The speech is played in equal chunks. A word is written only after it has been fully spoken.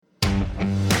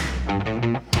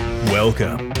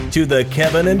Welcome to the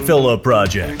Kevin and Phillip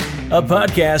Project, a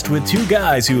podcast with two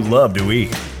guys who love to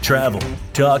eat, travel,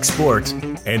 talk sports,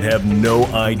 and have no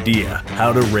idea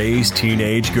how to raise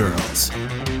teenage girls.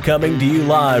 Coming to you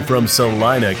live from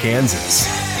Salina, Kansas.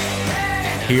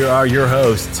 Here are your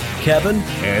hosts, Kevin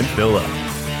and Phillip.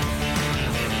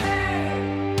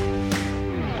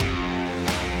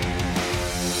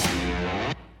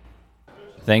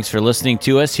 Thanks for listening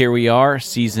to us. Here we are,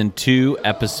 Season 2,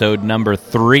 Episode number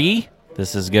 3.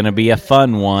 This is going to be a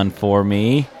fun one for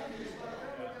me.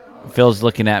 Phil's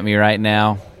looking at me right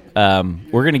now.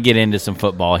 We're going to get into some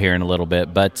football here in a little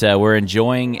bit, but we're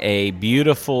enjoying a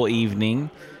beautiful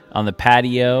evening on the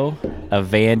patio of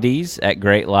Vandy's at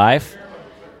Great Life.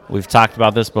 We've talked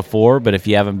about this before, but if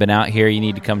you haven't been out here, you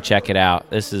need to come check it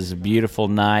out. This is a beautiful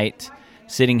night.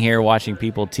 Sitting here watching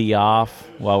people tee off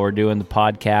while we're doing the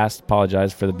podcast.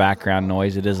 Apologize for the background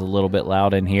noise. It is a little bit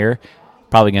loud in here.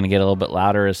 Probably going to get a little bit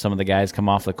louder as some of the guys come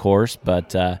off the course. But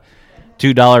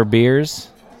 $2 beers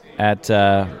at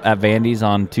Vandy's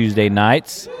on Tuesday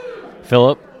nights.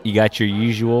 Phillip, you got your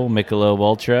usual Michelob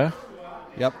Ultra.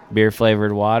 Yep.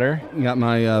 Beer-flavored water. Got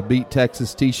my Beat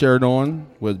Texas T-shirt on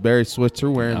with Barry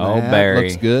Switzer wearing the hat. Barry.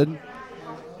 Looks good.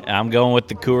 I'm going with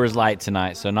the Coors Light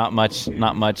tonight, so not much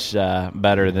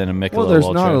better than a Michelob Ultra. Well, there's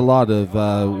not a lot of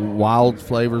wild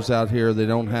flavors out here. They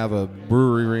don't have a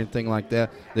brewery or anything like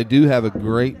that. They do have a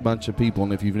great bunch of people,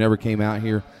 and if you've never came out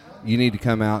here, you need to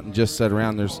come out and just sit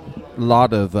around. There's a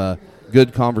lot of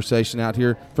good conversation out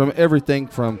here from everything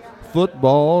from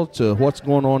football to what's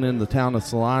going on in the town of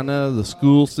Salina, the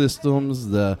school systems,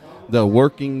 the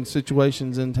working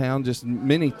situations in town. Just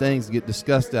many things get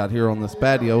discussed out here on this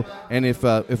patio. And if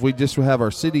we just have our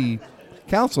city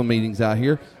council meetings out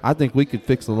here, I think we could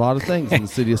fix a lot of things in the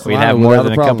city of Salina. We'd have more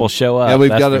than a couple show up. Yeah, we've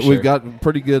got a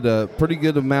pretty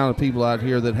good amount of people out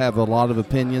here that have a lot of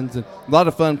opinions and a lot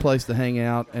of fun place to hang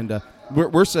out. And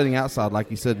we're sitting outside, like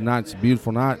you said, tonight. It's a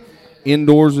beautiful night.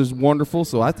 Indoors is wonderful,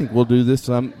 so I think we'll do this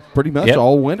pretty much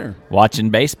all winter.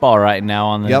 Watching baseball right now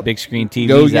on the big screen TVs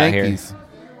Go out Yankees. here.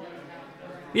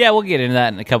 Yeah, we'll get into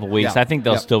that in a couple weeks. Yeah. I think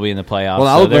they'll still be in the playoffs. Well,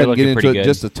 I'll so go ahead and get into it good.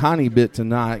 just a tiny bit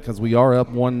tonight because we are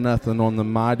up 1-0 on the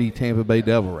mighty Tampa Bay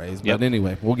Devil Rays. But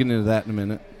anyway, we'll get into that in a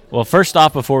minute. Well, first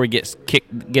off, before we get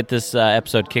this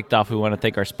episode kicked off, we want to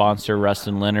thank our sponsor,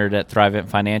 Rustin Leonard at Thrivent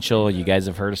Financial. You guys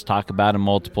have heard us talk about him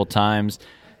multiple times.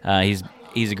 He's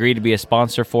agreed to be a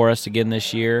sponsor for us again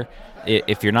this year.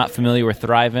 If you're not familiar with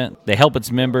Thrivent, they help its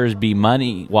members be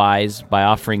money-wise by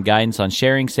offering guidance on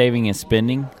sharing, saving, and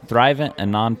spending. Thrivent, a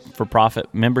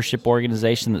non-for-profit membership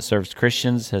organization that serves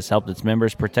Christians, has helped its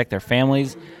members protect their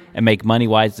families and make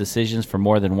money-wise decisions for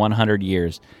more than 100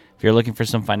 years. If you're looking for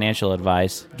some financial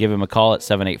advice, give them a call at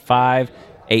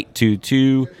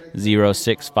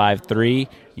 785-822-0653.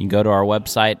 You can go to our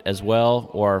website as well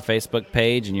or our Facebook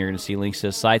page, and you're going to see links to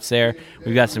the sites there.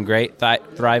 We've got some great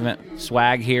Thrivent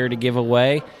swag here to give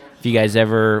away. If you guys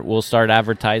we'll start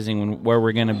advertising where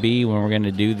we're going to be when we're going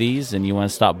to do these, and you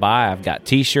want to stop by, I've got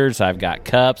T-shirts, I've got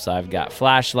cups, I've got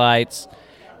flashlights.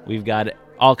 We've got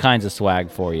all kinds of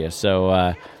swag for you.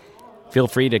 So feel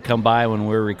free to come by when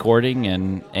we're recording,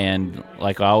 and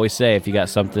like I always say, if you got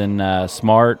something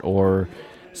smart or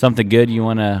something good you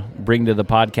want to bring to the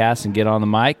podcast and get on the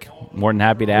mic, more than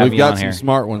happy to have you on here. We've got some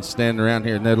smart ones standing around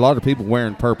here, and there are a lot of people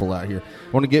wearing purple out here.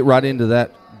 I want to get right into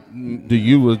that.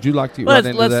 Would you like to get right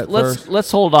into that first? Let's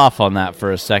hold off on that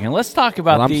for a second. Let's talk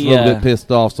about I'm a little bit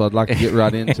pissed off, so I'd like to get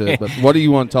right into it. But what do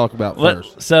you want to talk about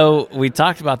first? So we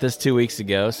talked about this 2 weeks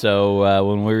ago. So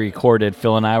when we recorded,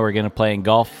 Phil and I were going to play in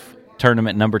golf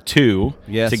tournament number 2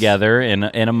 together in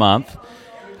a month.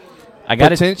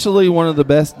 Potentially one of the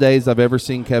best days I've ever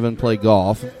seen Kevin play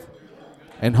golf,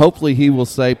 and hopefully he will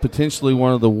say potentially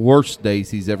one of the worst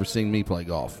days he's ever seen me play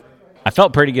golf. I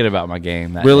felt pretty good about my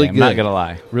game that really day. I'm good. not going to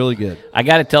lie. Really good. I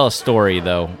got to tell a story,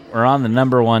 though. We're on the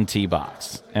number 1 tee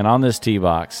box, and on this tee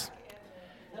box,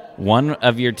 one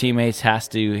of your teammates has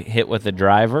to hit with a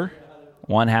driver.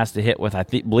 One has to hit with,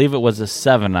 believe it was a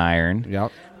 7-iron.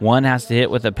 Yep. One has to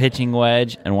hit with a pitching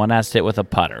wedge, and one has to hit with a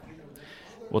putter.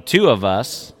 Well, 2 of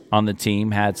us on the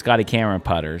team had Scotty Cameron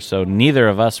putters, so neither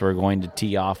of us were going to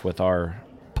tee off with our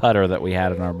putter that we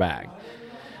had in our bag.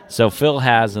 So Phil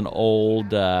has an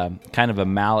old kind of a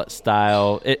mallet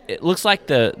style. It looks like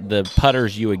the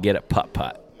putters you would get at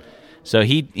putt-putt. So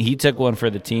he took one for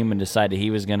the team and decided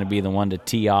he was going to be the one to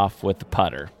tee off with the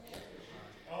putter.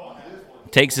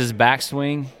 Takes his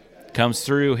backswing, comes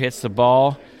through, hits the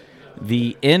ball.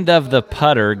 The end of the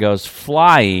putter goes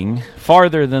flying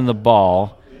farther than the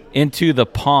ball into the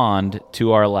pond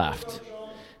to our left.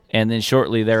 And then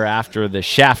shortly thereafter, the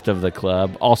shaft of the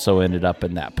club also ended up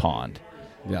in that pond.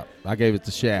 Yeah, I gave it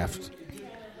the shaft.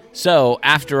 So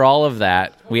after all of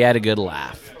that, we had a good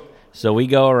laugh. So we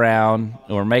go around,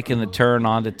 we're making the turn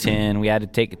onto 10. We had to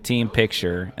take a team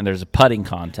picture, and there's a putting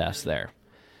contest there.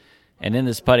 And in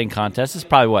this putting contest, it's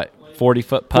probably,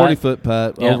 40-foot putt? 40-foot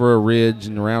putt over a ridge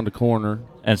and around a corner.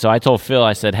 And so I told Phil,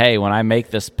 I said, hey, when I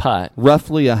make this putt.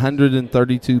 Roughly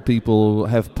 132 people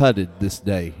have putted this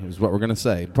day, is what we're going to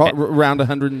say. Around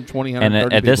 120, 130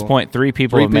 And at this point, 3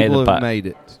 people have made the putt. Made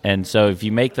it. And so if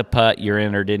you make the putt, you're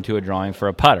entered into a drawing for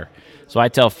a putter. So I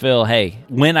tell Phil, hey,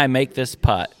 when I make this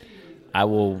putt, I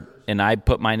will, and I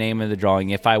put my name in the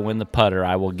drawing. If I win the putter,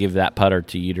 I will give that putter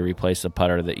to you to replace the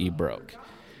putter that you broke.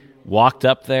 Walked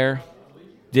up there,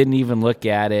 didn't even look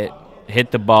at it,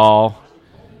 hit the ball.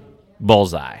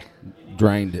 Bullseye.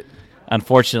 Drained it.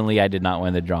 Unfortunately, I did not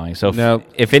win the drawing. So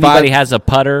if five anybody has a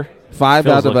putter, 5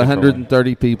 Phil's out of looking for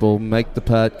 130 people make the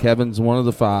putt. Kevin's one of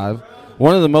the 5.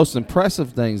 One of the most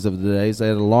impressive things of the day is they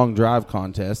had a long drive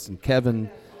contest, and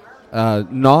Kevin,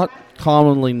 not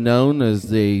commonly known as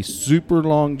the super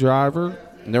long driver,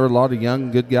 and there were a lot of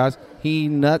young, good guys. He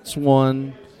nuts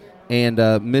one and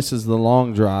misses the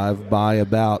long drive by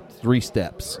about 3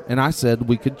 steps. And I said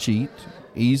we could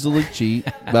easily cheat,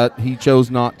 but he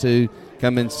chose not to.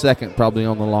 Come in second probably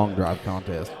on the long drive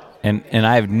contest. And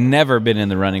I've never been in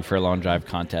the running for a long drive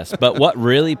contest. But what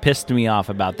really pissed me off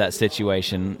about that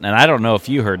situation, and I don't know if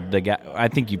you heard the guy, I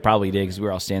think you probably did because we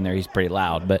were all standing there, he's pretty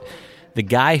loud, but the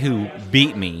guy who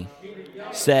beat me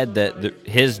said that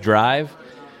his drive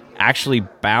actually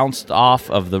bounced off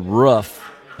of the roof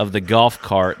of the golf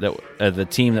cart that the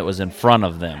team that was in front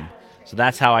of them. So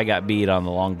that's how I got beat on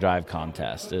the long drive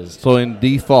contest. So in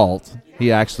default,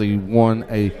 he actually won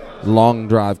a long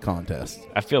drive contest.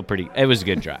 I feel it was a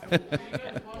good drive.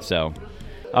 So,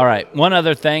 all right. One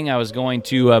other thing I was going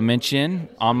to mention.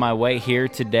 On my way here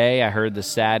today, I heard the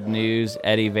sad news.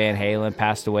 Eddie Van Halen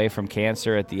passed away from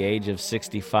cancer at the age of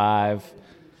 65.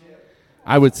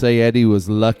 I would say Eddie was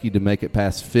lucky to make it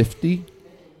past 50.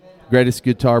 Greatest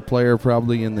guitar player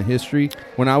probably in the history.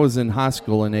 When I was in high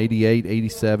school in 88,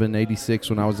 87, 86,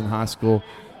 when I was in high school,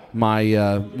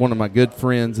 my one of my good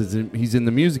friends, he's in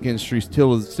the music industry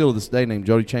still to this day, named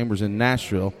Jody Chambers in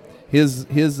Nashville. His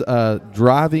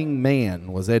driving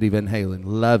man was Eddie Van Halen.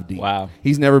 Loved him. Wow.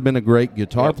 He's never been a great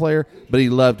guitar player, but he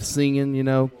loved singing,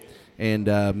 And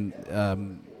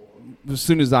as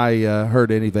soon as I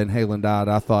heard Eddie Van Halen died,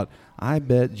 I thought, I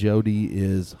bet Jody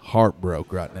is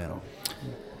heartbroken right now.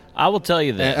 I will tell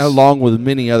you this. Along with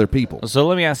many other people. So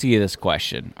let me ask you this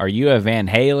question. Are you a Van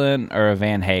Halen or a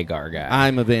Van Hagar guy?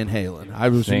 I'm a Van Halen. I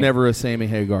was never a Sammy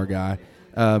Hagar guy.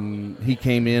 He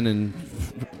came in and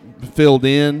filled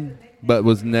in, but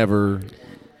was never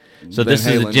So Van this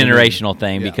Halen is a generational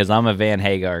thing because I'm a Van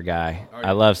Hagar guy.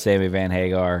 I love Sammy Van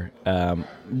Hagar.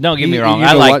 Don't get me wrong.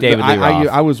 I like David Lee Roth.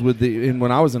 I was with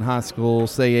when I was in high school,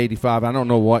 say 85. I don't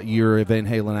know what year Van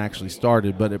Halen actually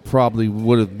started, but it probably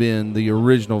would have been the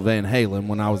original Van Halen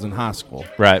when I was in high school.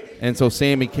 Right. And so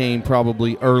Sammy came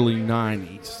probably early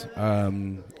 90s,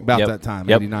 about that time,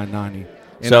 89, 90.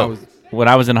 And so when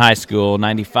I was in high school,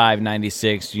 95,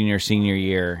 96, junior, senior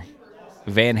year,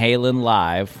 Van Halen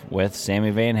Live with Sammy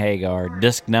Van Hagar,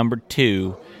 disc number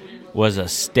 2, was a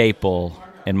staple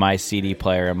in my CD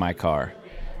player in my car.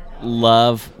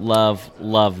 Love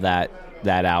that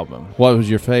album. What was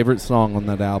your favorite song on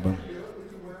that album?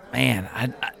 Man,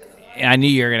 I knew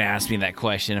you were going to ask me that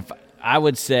question. If I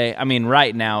would say,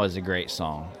 Right Now is a great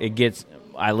song.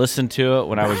 I listened to it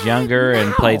when I was younger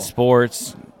and played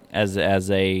sports as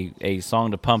a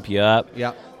song to pump you up.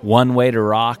 Yeah. One Way to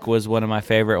Rock was one of my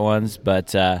favorite ones,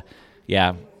 but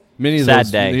Many of sad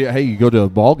those, day. Hey, you go to a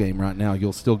ball game right now,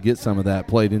 you'll still get some of that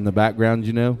played in the background.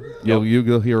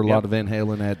 You'll hear a lot of Van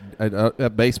Halen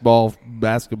at baseball,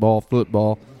 basketball,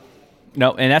 football.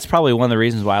 No, and that's probably one of the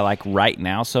reasons why I like Right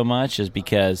Now so much is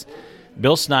because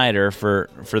Bill Snyder, for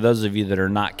those of you that are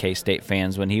not K-State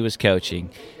fans, when he was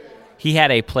coaching, he had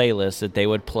a playlist that they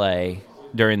would play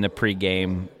during the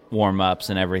pregame warm-ups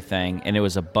and everything, and it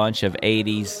was a bunch of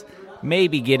 80s,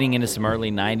 maybe getting into some early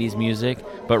 90s music,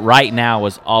 but Right Now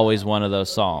was always one of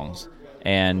those songs.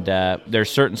 And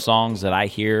there's certain songs that I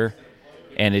hear,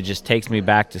 and it just takes me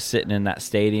back to sitting in that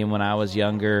stadium when I was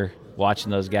younger,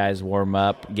 watching those guys warm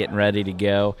up, getting ready to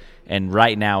go, and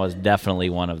Right Now is definitely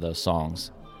one of those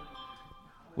songs.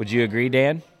 Would you agree,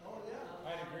 Dan?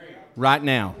 I'd agree. Right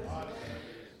Now.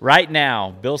 Right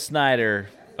Now, Bill Snyder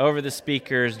over the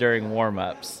speakers during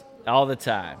warm-ups, all the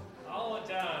time. All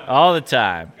the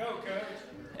time. Go, Coach.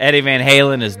 Eddie Van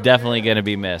Halen is definitely going to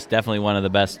be missed. Definitely one of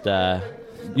the best. Like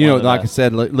I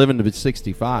said, living to be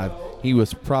 65, he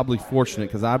was probably fortunate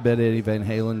because I bet Eddie Van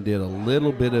Halen did a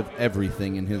little bit of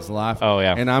everything in his life. Oh,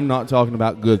 yeah. And I'm not talking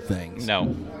about good things.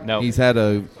 No. He had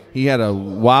a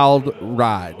wild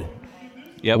ride.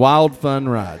 Yep. Wild, fun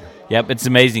ride. Yep, it's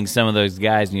amazing some of those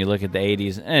guys, and you look at the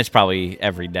 80s, and it's probably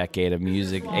every decade of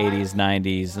music, 80s,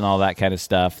 90s, and all that kind of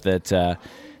stuff, that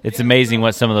it's amazing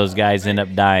what some of those guys end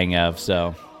up dying of.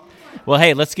 So, well,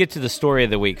 hey, let's get to the story of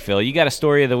the week, Phil. You got a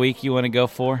story of the week you want to go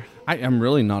for? I'm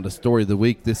really not a story of the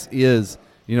week. This is,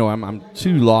 I'm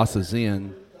 2 losses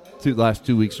in, last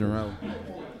 2 weeks in a row.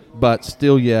 But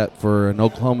still yet, for an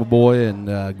Oklahoma boy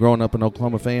and growing up an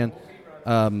Oklahoma fan,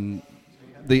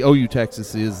 the OU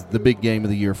Texas is the big game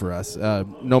of the year for us.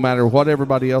 No matter what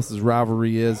everybody else's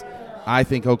rivalry is, I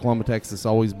think Oklahoma-Texas has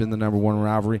always been the number one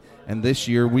rivalry. And this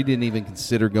year, we didn't even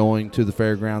consider going to the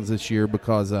fairgrounds this year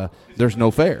because there's no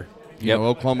fair.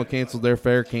 Oklahoma canceled their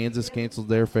fair. Kansas canceled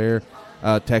their fair.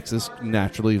 Texas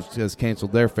naturally has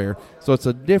canceled their fair. So it's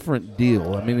a different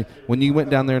deal. I mean, when you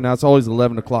went down there, now it's always an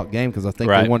 11 o'clock game because I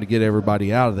think they want to get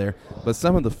everybody out of there. But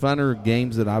some of the funner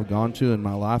games that I've gone to in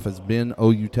my life has been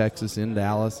OU Texas in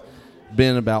Dallas.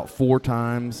 Been about 4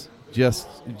 times. Just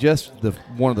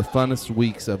one of the funnest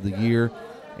weeks of the year.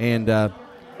 And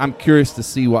I'm curious to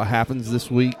see what happens this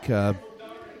week.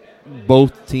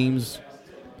 Both teams,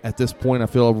 at this point, I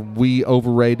feel we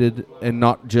overrated, and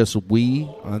not just we.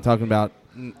 I'm talking about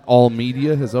all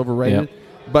media has overrated. Yep.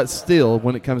 But still,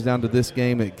 when it comes down to this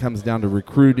game, it comes down to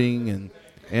recruiting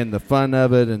and the fun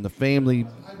of it and the family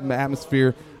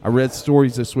atmosphere. I read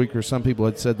stories this week where some people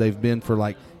had said they've been for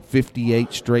like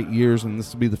 58 straight years, and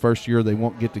this will be the first year they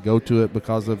won't get to go to it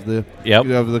because of the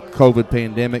of the COVID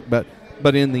pandemic.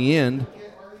 But in the end,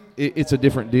 it's a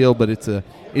different deal. But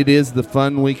it is the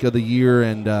fun week of the year,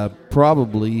 and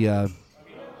probably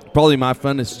my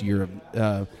funnest year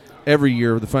of every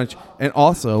year of the fun. And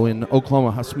also in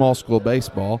Oklahoma small school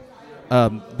baseball,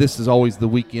 this is always the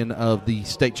weekend of the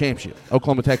state championship,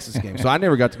 Oklahoma-Texas game. So I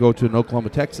never got to go to an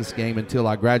Oklahoma-Texas game until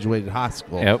I graduated high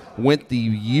school. Yep. Went the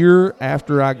year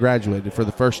after I graduated for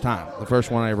the first time, the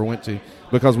first one I ever went to,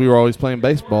 because we were always playing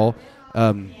baseball.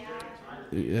 I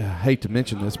hate to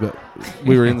mention this, but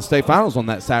we were in the state finals on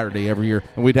that Saturday every year,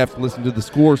 and we'd have to listen to the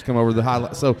scores come over the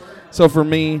highlights. So for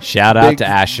me, shout out to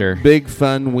Asher. Big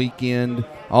fun weekend.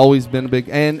 Always been a big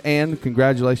and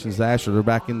congratulations to Asher. They're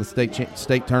back in the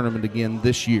state tournament again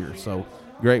this year. So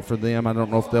great for them. I don't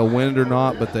know if they'll win it or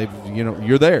not, but they've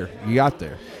you're there. You got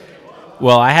there.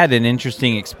 Well, I had an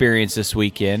interesting experience this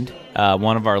weekend.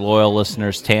 One of our loyal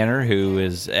listeners, Tanner, who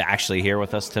is actually here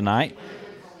with us tonight.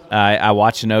 I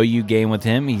watched an OU game with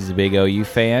him. He's a big OU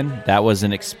fan. That was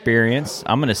an experience.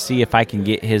 I'm going to see if I can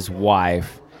get his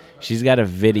wife. She's got a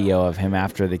video of him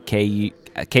after the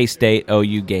K-State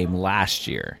OU game last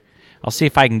year. I'll see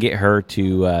if I can get her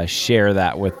to share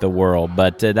that with the world.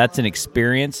 But that's an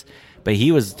experience. But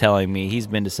he was telling me he's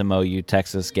been to some OU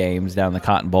Texas games down the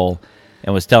Cotton Bowl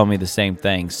and was telling me the same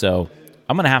thing. So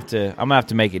I'm gonna have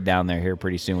to make it down there here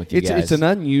pretty soon with you guys. It's an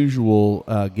unusual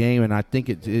game, and I think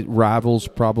it rivals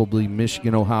probably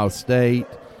Michigan, Ohio State.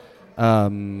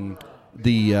 The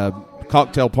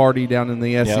cocktail party down in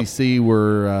the SEC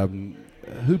were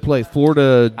who played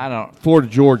Florida? Florida,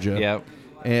 Georgia. Yep.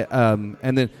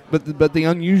 And then, but the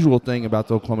unusual thing about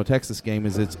the Oklahoma-Texas game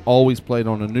is it's always played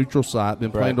on a neutral site.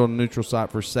 Been played on a neutral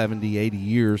site for 70, 80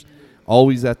 years.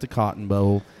 Always at the Cotton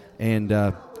Bowl, and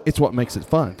it's what makes it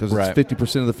fun because it's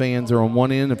 50% of the fans are on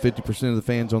one end and 50% of the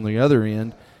fans on the other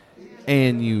end,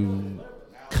 and you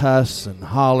cuss and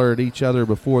holler at each other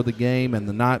before the game and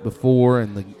the night before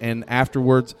and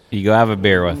afterwards. You go have a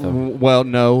beer with them. Well,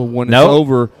 no, when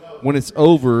it's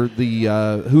over,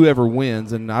 the whoever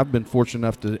wins, and I've been fortunate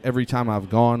enough to every time I've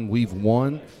gone, we've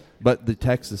won, but the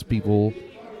Texas people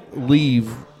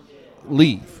leave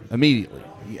immediately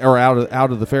or out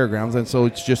of the fairgrounds, and so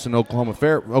it's just an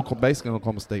basically an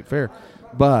Oklahoma State fair.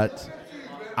 But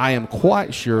I am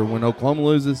quite sure when Oklahoma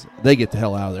loses, they get the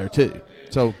hell out of there too.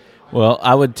 So, well,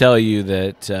 I would tell you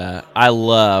that I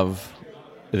love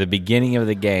the beginning of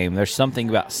the game. There's something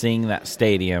about seeing that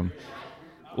stadium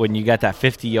when you got that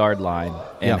 50-yard line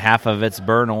and half of it's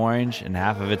burnt orange and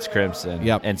half of it's crimson,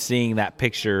 and seeing that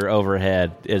picture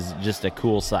overhead is just a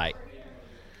cool sight.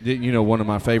 One of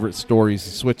my favorite stories,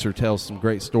 Switzer tells some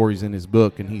great stories in his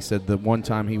book, and he said that one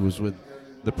time he was with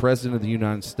the President of the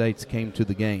United States came to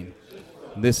the game.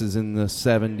 This is in the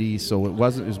 70s, so it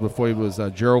was before he was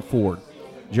Gerald Ford.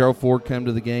 Gerald Ford came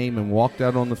to the game and walked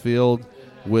out on the field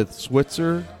with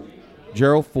Switzer,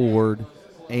 Gerald Ford,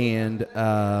 and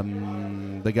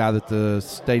the guy that the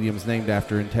stadium's named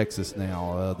after in Texas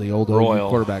now, the old Royal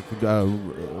quarterback,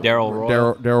 Darryl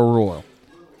Royal. Darryl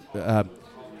Royal.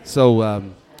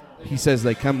 he says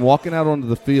they come walking out onto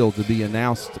the field to be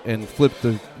announced and flip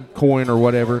the coin or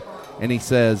whatever, and he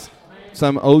says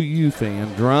some OU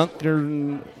fan, drunk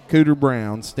or Cooter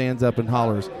Brown, stands up and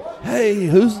hollers, "Hey,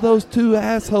 who's those two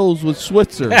assholes with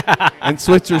Switzer?" And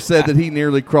Switzer said that he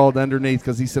nearly crawled underneath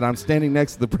because he said, "I'm standing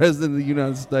next to the President of the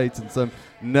United States," and some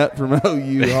nut from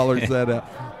OU hollers that out.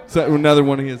 So another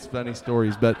one of his funny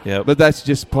stories, but that's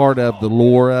just part of the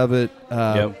lore of it.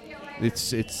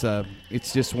 It's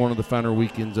just one of the funner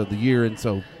weekends of the year, and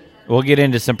so we'll get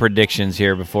into some predictions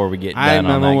here before we get done on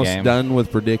that game. I'm almost done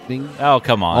with predicting. Oh,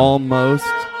 come on. Almost.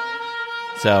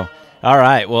 So, all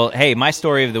right. Well, hey, my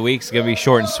story of the week is going to be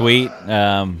short and sweet.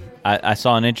 I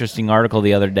saw an interesting article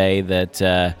the other day that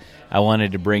I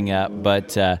wanted to bring up,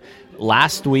 but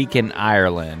last week in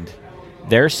Ireland,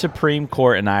 their Supreme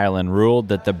Court in Ireland ruled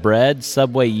that the bread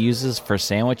Subway uses for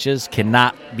sandwiches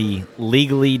cannot be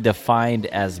legally defined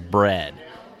as bread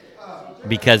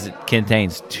because it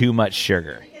contains too much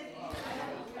sugar.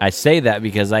 I say that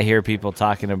because I hear people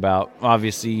talking about,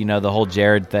 obviously, the whole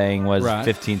Jared thing was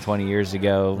 15, 20 years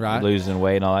ago, losing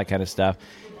weight and all that kind of stuff.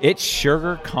 Its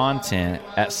sugar content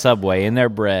at Subway in their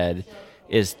bread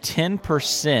is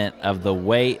 10% of the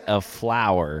weight of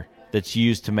flour that's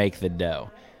used to make the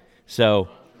dough. So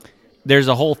there's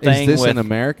a whole thing. Is this in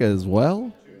America as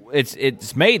well?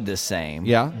 It's made the same.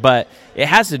 Yeah. But it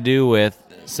has to do with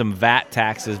some VAT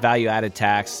taxes, value-added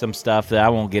tax, some stuff that I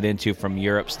won't get into from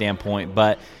Europe's standpoint.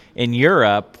 But in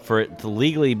Europe, for it to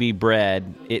legally be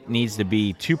bread, it needs to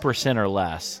be 2% or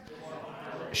less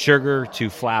sugar to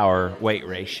flour weight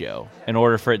ratio in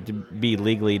order for it to be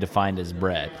legally defined as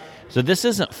bread. So this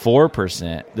isn't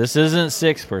 4%. This isn't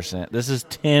 6%. This is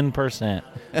 10%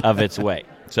 of its weight.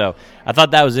 So I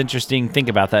thought that was interesting. Think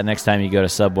about that next time you go to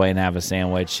Subway and have a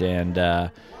sandwich,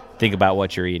 and think about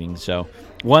what you're eating. So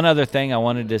one other thing I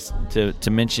wanted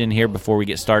to mention here before we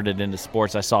get started into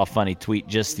sports, I saw a funny tweet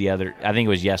I think it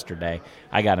was yesterday,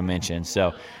 I got to mention.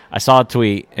 So I saw a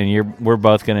tweet, and we're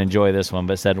both going to enjoy this one,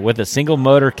 but it said, with a single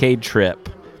motorcade trip,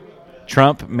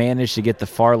 Trump managed to get the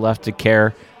far left to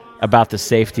care about the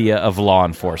safety of law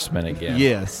enforcement again.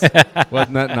 Yes.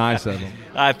 Wasn't that nice of him?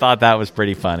 I thought that was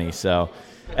pretty funny. So,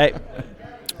 hey,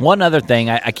 one other thing,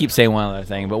 I keep saying one other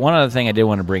thing, but one other thing I did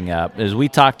want to bring up is we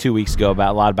talked 2 weeks ago a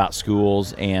lot about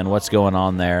schools and what's going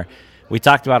on there. We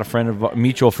talked about a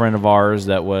mutual friend of ours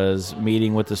that was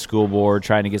meeting with the school board,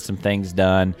 trying to get some things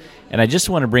done. And I just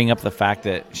want to bring up the fact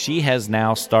that she has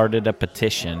now started a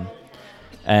petition.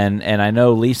 And I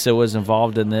know Lisa was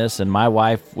involved in this, and my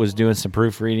wife was doing some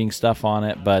proofreading stuff on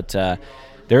it, but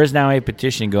there is now a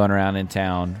petition going around in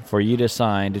town for you to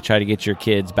sign to try to get your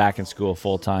kids back in school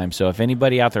full-time. So if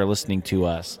anybody out there listening to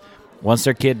us wants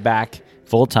their kid back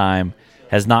full-time,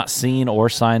 has not seen or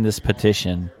signed this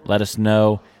petition, let us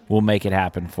know. We'll make it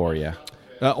happen for you.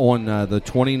 On the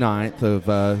 29th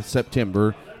of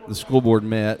September, the school board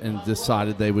met and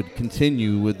decided they would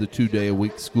continue with the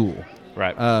 2-day-a-week school.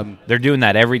 Right. They're doing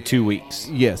that every 2 weeks.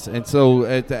 Yes, and so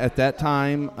at that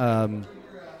time,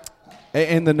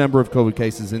 and the number of COVID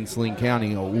cases in Salina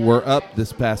County were up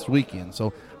this past weekend.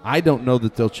 So I don't know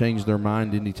that they'll change their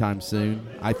mind anytime soon.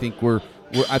 I think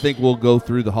I think we'll go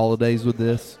through the holidays with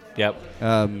this. Yep.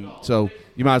 So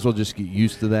you might as well just get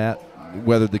used to that,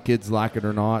 whether the kids like it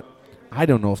or not. I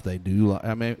don't know if they do.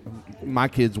 I mean, my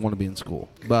kids want to be in school,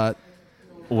 but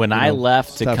when I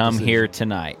left to come here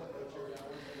tonight,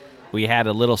 we had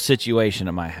a little situation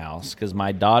at my house because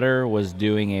my daughter was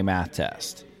doing a math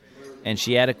test, and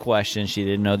she had a question she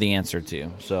didn't know the answer to.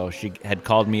 So she had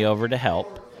called me over to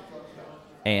help,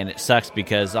 and it sucks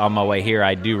because on my way here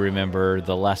I do remember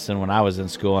the lesson when I was in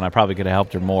school, and I probably could have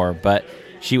helped her more. But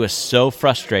she was so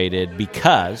frustrated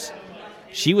because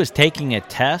she was taking a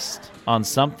test on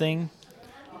something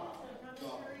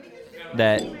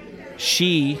that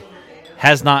she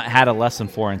has not had a lesson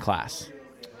for in class.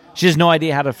 She has no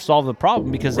idea how to solve the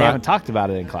problem because they haven't talked about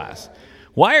it in class.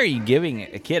 Why are you giving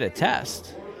a kid a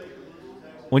test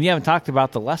when you haven't talked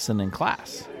about the lesson in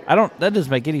class? That doesn't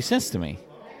make any sense to me.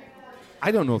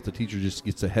 I don't know if the teacher just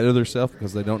gets ahead of themselves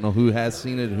because they don't know who has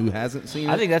seen it and who hasn't seen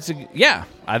it. I think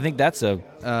that's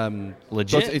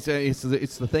legit.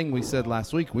 It's the thing we said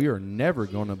last week. We are never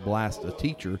going to blast a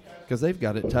teacher because they've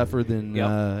got it tougher than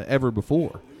ever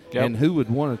before. Yep. And who would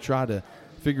want to try to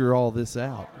figure all this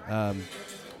out?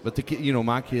 But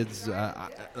my kids,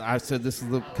 I said this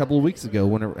a couple of weeks ago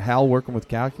when Hal working with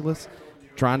calculus,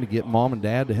 trying to get mom and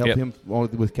dad to help him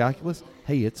with calculus.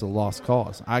 Hey, it's a lost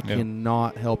cause. I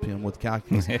cannot help him with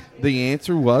calculus. The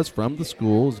answer was from the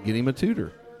schools, get him a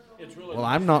tutor. Well,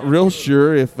 I'm not real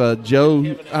sure if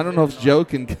Joe. I don't know if Joe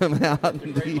can come out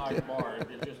and be. It's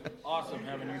just awesome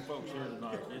having you folks here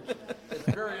tonight.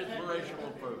 It's very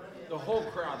inspirational for whole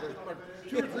crowd. There's about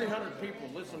 200 or 300 people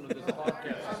listen to this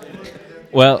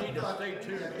podcast. Well, Stay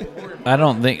tuned. I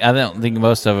don't think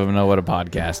most of them know what a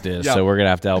podcast is, so we're gonna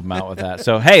have to help them out with that.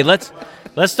 So hey, let's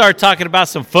start talking about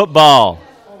some football.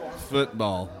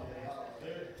 Football.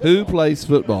 Who plays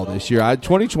football this year?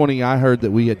 2020, I heard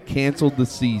that we had canceled the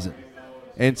season.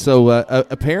 And so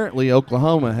apparently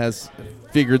Oklahoma has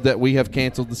figured that we have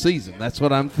canceled the season. That's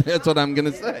what I'm going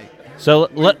to say. So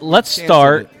let's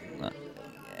start.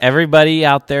 Everybody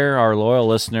out there, our loyal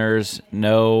listeners,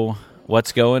 know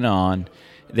what's going on.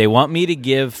 They want me to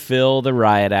give Phil the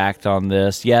riot act on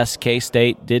this. Yes,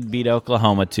 K-State did beat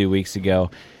Oklahoma 2 weeks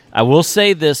ago. I will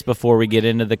say this before we get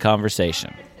into the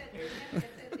conversation.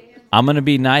 I'm going to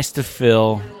be nice to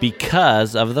Phil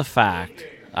because of the fact,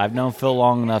 I've known Phil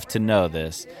long enough to know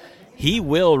this, he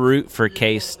will root for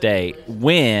K-State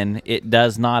when it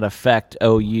does not affect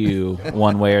OU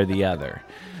one way or the other.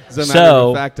 As a matter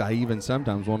of fact, I even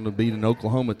sometimes want to beat an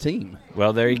Oklahoma team.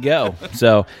 Well, there you go.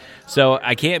 So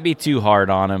I can't be too hard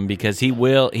on him because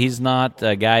he's not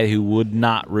a guy who would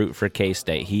not root for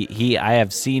K-State. I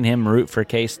have seen him root for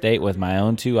K-State with my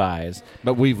own two eyes.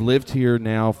 But we've lived here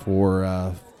now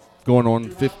for going on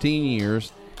 15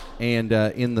 years, and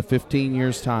in the 15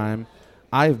 years' time,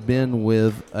 I've been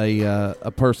with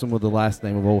a person with the last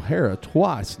name of O'Hara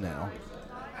twice now.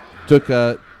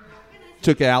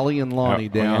 Took Allie and Lonnie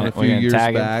down a few years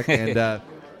back,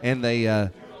 and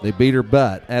they beat her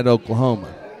butt at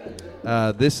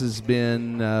Oklahoma. This has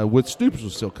been with Stoops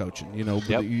was still coaching,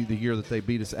 the year that they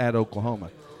beat us at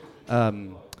Oklahoma.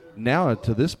 Now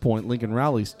to this point, Lincoln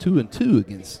Riley's 2-2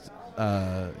 against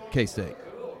K-State.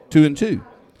 2-2.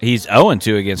 He's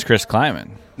 0-2 against Chris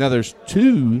Kleiman. Now there's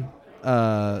two.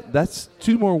 That's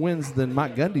two more wins than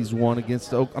Mike Gundy's won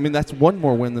against. That's one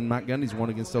more win than Mike Gundy's won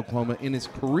against Oklahoma in his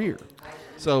career.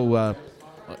 So,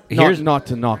 not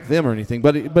to knock them or anything,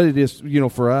 but it is,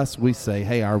 for us, we say,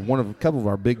 hey, a couple of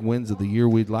our big wins of the year,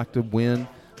 we'd like to win.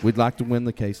 We'd like to win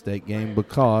the K-State game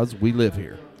because we live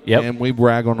here, and we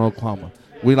brag on Oklahoma.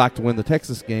 We like to win the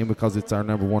Texas game because it's our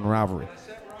number one rivalry.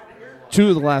 2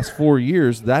 of the last 4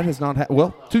 years, that has not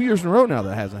happened. 2 years in a row now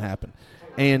that hasn't happened.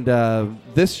 And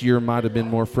this year might have been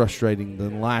more frustrating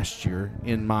than last year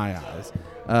in my eyes.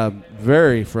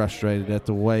 Very frustrated at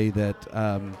the way that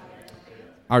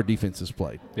our defense has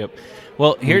played. Yep.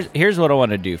 Well, here's what I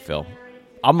want to do, Phil.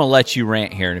 I'm going to let you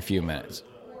rant here in a few minutes.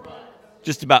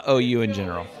 Just about OU in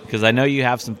general, because I know you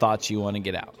have some thoughts you want to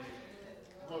get out.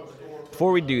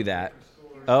 Before we do that,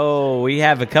 we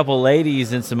have a couple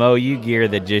ladies in some OU gear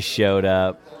that just showed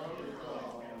up.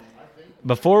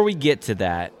 Before we get to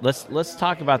that, let's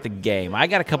talk about the game. I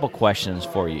got a couple questions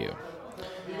for you.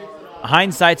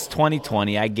 Hindsight's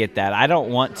 2020. I get that. I don't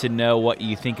want to know what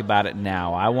you think about it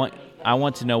now. I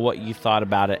want to know what you thought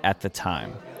about it at the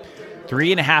time.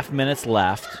 3.5 minutes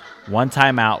left. One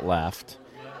timeout left.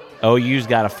 OU's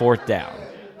got a 4th down,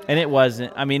 and it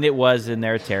wasn't. It was in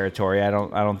their territory. I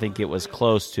don't think it was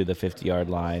close to the 50-yard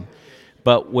line.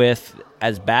 But with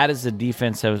as bad as the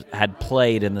defense had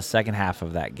played in the second half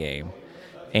of that game,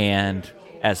 and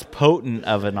as potent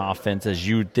of an offense as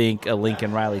you would think a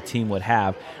Lincoln Riley team would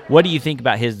have, what do you think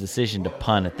about his decision to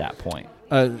punt at that point?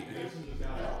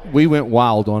 We went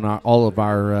wild on all of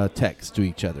our texts to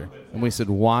each other, and we said,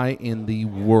 why in the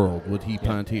world would he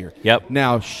punt here? Yep.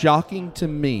 Now, shocking to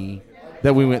me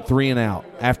that we went 3 and out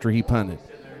after he punted,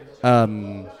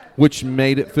 which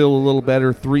made it feel a little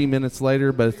better 3 minutes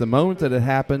later, but at the moment that it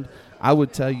happened, I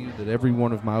would tell you that every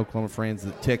one of my Oklahoma friends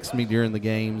that text me during the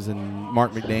games, and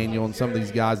Mark McDaniel and some of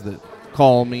these guys that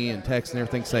call me and text and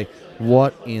everything, say,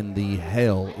 what in the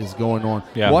hell is going on?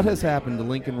 Yeah. What has happened to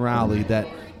Lincoln Riley that,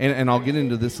 and I'll get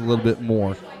into this a little bit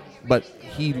more, but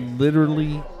he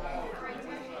literally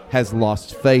has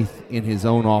lost faith in his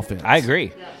own offense. I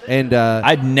agree. And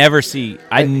I never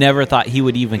thought he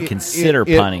would even consider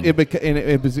punting.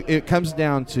 It comes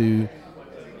down to,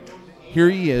 here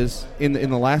he is in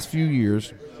the last few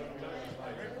years.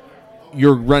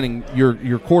 You're running your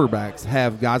quarterbacks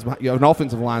have guys behind, you have an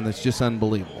offensive line that's just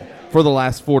unbelievable for the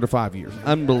last 4 to 5 years.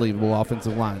 Unbelievable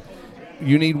offensive line.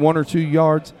 You need 1 or 2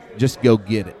 yards, just go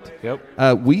get it.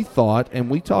 Yep. We thought, and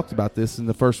we talked about this in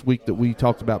the first week that we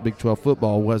talked about Big 12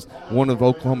 football, was one of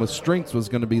Oklahoma's strengths was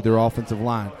going to be their offensive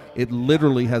line. It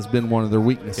literally has been one of their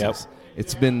weaknesses. Yep.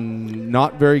 It's been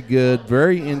not very good,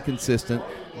 very inconsistent,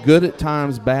 good at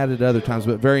times, bad at other times,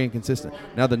 but very inconsistent.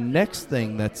 Now, the next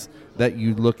thing that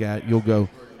you look at, you'll go,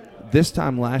 this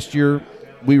time last year,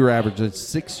 we were averaging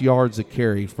 6 yards a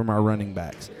carry from our running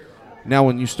backs. Now,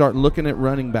 when you start looking at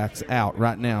running backs out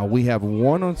right now, we have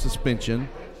 1 on suspension,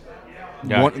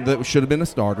 one that should have been a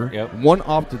starter, 1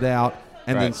 opted out,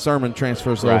 and Right. then Sermon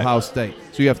transfers to Right. Ohio State.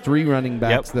 So you have 3 running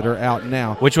backs Yep. that are out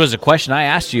now. Which was a question I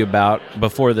asked you about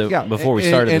before we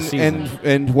started the season.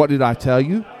 And what did I tell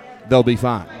you? They'll be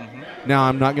fine. Now,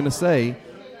 I'm not going to say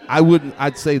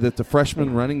I'd say that the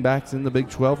freshman running backs in the Big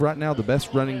 12 right now, the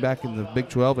best running back in the Big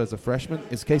 12 as a freshman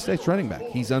is K-State's running back.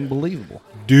 He's unbelievable.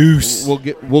 Deuce.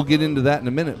 We'll get into that in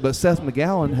a minute. But Seth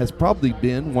McGowan has probably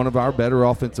been one of our better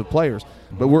offensive players.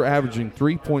 But we're averaging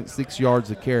 3.6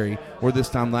 yards a carry, where this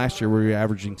time last year we were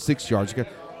averaging 6 yards a carry.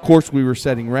 Of course, we were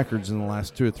setting records in the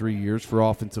last 2 or 3 years for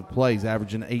offensive plays,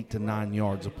 averaging 8 to 9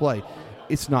 yards a play.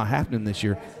 It's not happening this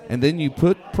year. And then you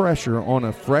put pressure on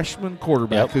a freshman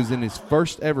quarterback who's in his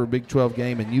first ever Big 12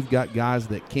 game, and you've got guys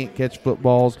that can't catch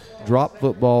footballs, drop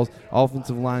footballs,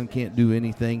 offensive line can't do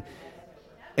anything.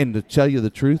 And to tell you the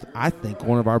truth, I think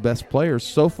one of our best players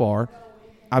so far,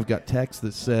 I've got text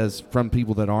that says from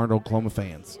people that aren't Oklahoma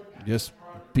fans, just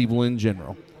people in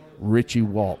general, Richie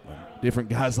Waltman, different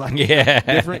guys like that,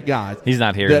 different guys. He's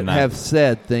not here that tonight. have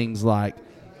said things like,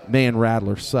 man,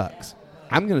 Rattler sucks.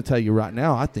 I'm going to tell you right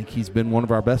now, I think he's been one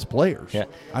of our best players. Yeah.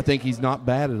 I think he's not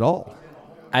bad at all.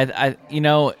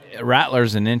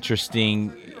 Rattler's an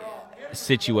interesting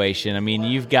situation. I mean,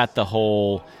 you've got the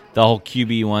whole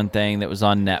QB1 thing that was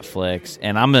on Netflix,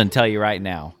 and I'm going to tell you right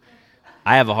now,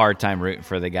 I have a hard time rooting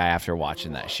for the guy after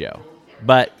watching that show.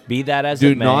 But be that as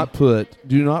it may,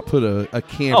 do not put a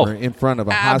camera in front of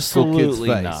a high school kid's face.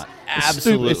 Absolutely not.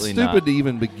 Absolutely it's stupid to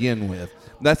even begin with.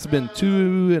 That's been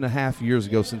 2.5 years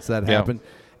ago since that happened.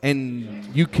 And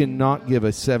you cannot give a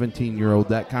 17-year-old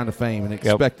that kind of fame and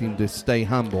expect him to stay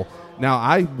humble. Now,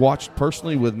 I watched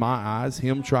personally with my eyes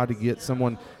him try to get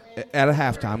someone at a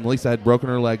halftime. Lisa had broken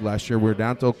her leg last year. We were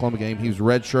down at the Oklahoma game. He was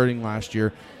redshirting last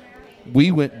year.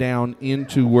 We went down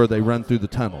into where they run through the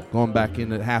tunnel, going back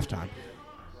in at halftime.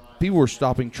 People were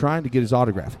stopping, trying to get his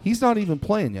autograph. He's not even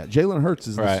playing yet. Jalen Hurts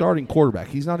is the starting quarterback.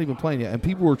 He's not even playing yet, and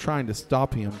people were trying to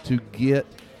stop him to get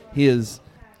his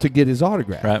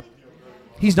autograph. Right.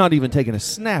 He's not even taking a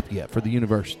snap yet for the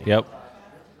university. Yep.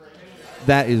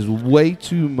 That is way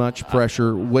too much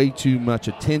pressure, way too much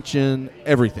attention,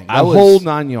 everything. The I was- whole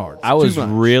 9 yards. I was Too much.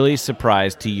 really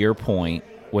surprised, to your point,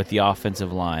 with the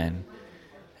offensive line,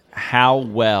 how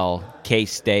well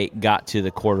K-State got to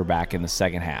the quarterback in the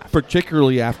second half.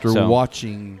 Particularly after So-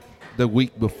 watching the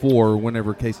week before,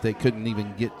 whenever K-State couldn't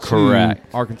even get to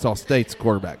Correct. Arkansas State's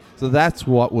quarterback. So that's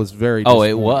what was very Oh, it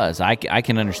disappointing. was. I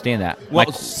can understand that.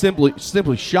 Well,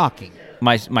 simply shocking.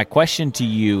 My question to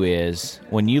you is,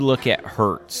 when you look at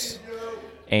Hurts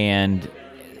and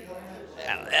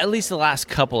at least the last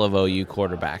couple of OU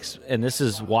quarterbacks, and this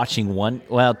is watching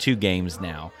 2 games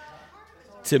now,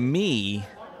 to me,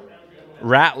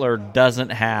 Rattler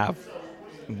doesn't have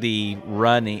the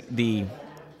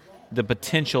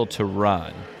potential to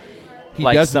run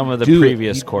like doesn't some of the do it.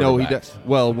 previous quarterbacks. No, he does.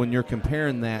 Well, when you're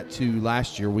comparing that to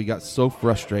last year, we got so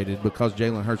frustrated because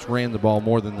Jalen Hurts ran the ball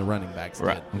more than the running backs did.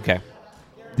 Right. Okay.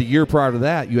 The year prior to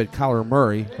that, you had Kyler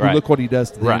Murray, who Right. look what he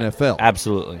does to the Right. NFL.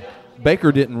 Absolutely.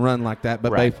 Baker didn't run like that,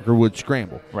 but Right. Baker would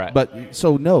scramble. Right. But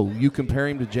so, no, you compare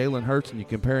him to Jalen Hurts and you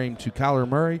compare him to Kyler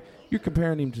Murray, you're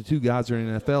comparing him to 2 guys that are in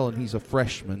the NFL, and he's a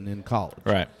freshman in college.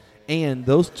 Right. And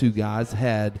those 2 guys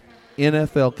had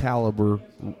NFL caliber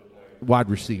wide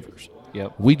receivers.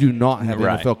 Yep. We do not have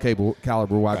Right. NFL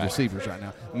caliber wide receivers right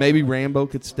now. Maybe Rambo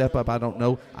could step up. I don't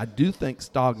know. I do think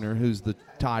Stogner, who's the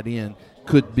tight end,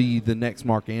 could be the next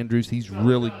Mark Andrews. He's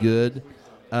really good.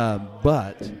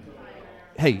 But,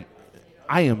 hey,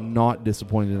 I am not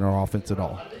disappointed in our offense at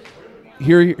all.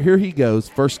 Here he goes,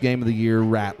 first game of the year,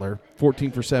 Rattler,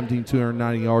 14 for 17,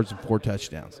 290 yards and 4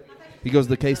 touchdowns. He goes to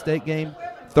the K-State game,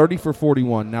 30 for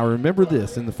 41. Now, remember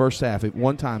this, in the first half, at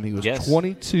one time he was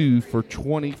 22 for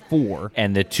 24.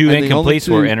 And the 2 And the only incompletes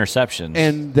were 2 interceptions.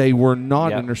 And they were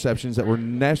not Yep. interceptions that were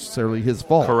necessarily his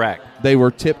fault. Correct. They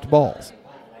were tipped balls.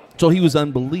 So he was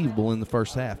unbelievable in the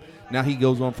first half. Now he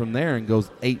goes on from there and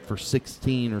goes 8 for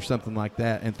 16 or something like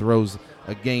that and throws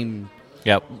a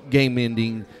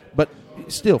game-ending. But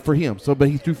still, for him. But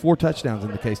he threw 4 touchdowns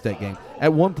in the K-State game.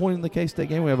 At one point in the K-State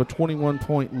game, we have a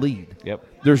 21-point lead. Yep.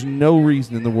 There's no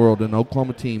reason in the world an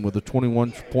Oklahoma team with a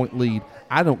 21-point lead,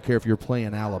 I don't care if you're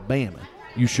playing Alabama,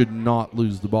 you should not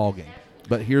lose the ball game.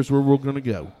 But here's where we're going to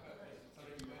go.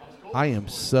 I am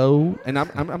so, and I'm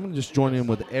going to just join in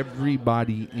with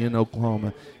everybody in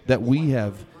Oklahoma that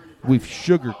we've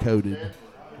sugarcoated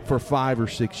for 5 or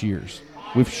 6. years.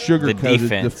 We've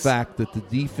sugarcoated the fact that the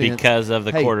defense, because of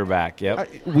the quarterback. Yep.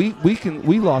 We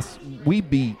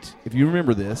beat. If you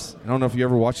remember this, I don't know if you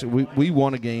ever watched it. We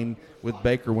won a game with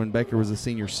Baker when Baker was a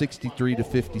senior,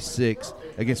 63-56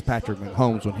 against Patrick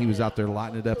Mahomes when he was out there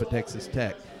lighting it up at Texas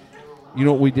Tech. You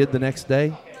know what we did the next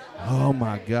day? oh,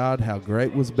 my God, how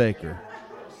great was Baker?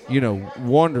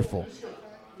 Wonderful.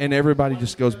 And everybody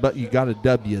just goes, but you got a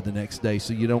W the next day,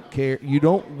 so you don't care. You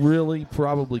don't really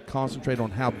probably concentrate on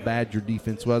how bad your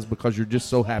defense was because you're just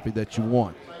so happy that you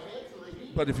won.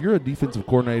 But if you're a defensive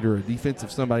coordinator, a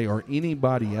defensive somebody, or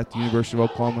anybody at the University of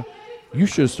Oklahoma, you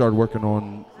should have started working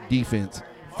on defense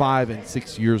 5 and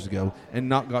 6 years ago and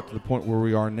not got to the point where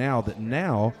we are now, that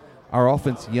now our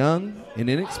offense, young and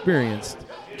inexperienced,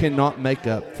 cannot make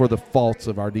up for the faults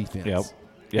of our defense. Yep.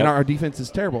 And our defense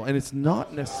is terrible. And it's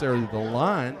not necessarily the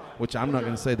line, which I'm not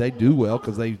going to say they do well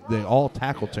because they all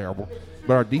tackle terrible,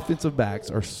 but our defensive backs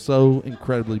are so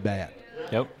incredibly bad.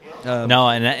 Yep.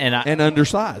 And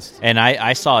undersized. And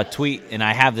I saw a tweet, and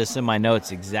I have this in my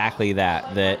notes, exactly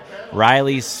that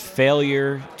Riley's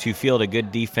failure to field a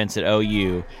good defense at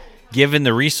OU, given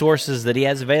the resources that he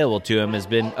has available to him, has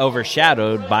been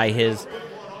overshadowed by his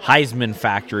Heisman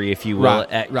factory, if you will,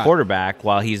 at quarterback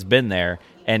while he's been there.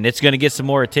 And it's going to get some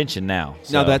more attention now.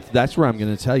 So. Now, that's where I'm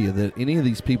going to tell you that any of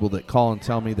these people that call and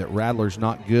tell me that Rattler's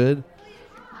not good,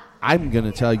 I'm going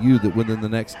to tell you that within the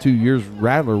next 2 years,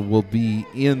 Rattler will be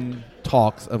in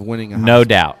talks of winning a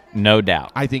Heisman. No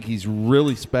doubt. I think he's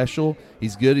really special.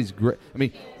 He's good. He's great. I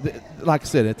mean, like I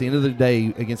said, at the end of the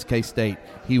day against K-State,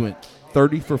 he went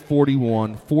 30 for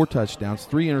 41, 4 touchdowns,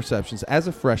 3 interceptions as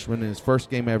a freshman in his first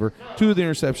game ever. 2 of the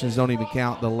interceptions don't even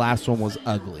count. The last one was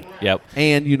ugly. Yep.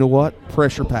 And you know what?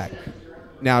 Pressure pack.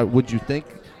 Now, would you think,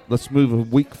 let's move a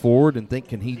week forward and think,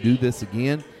 can he do this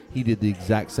again? He did the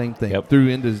exact same thing. Yep. Threw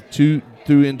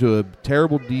into a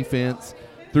terrible defense,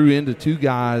 threw into 2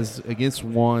 guys against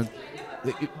 1.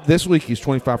 This week he's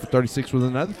 25 for 36 with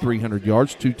another 300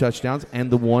 yards, 2 touchdowns, and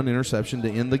the 1 interception to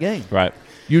end the game. Right.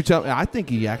 I think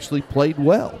he actually played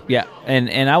well. Yeah,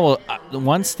 and I will.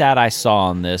 One stat I saw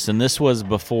on this, and this was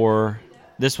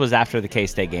after the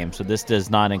K-State game, so this does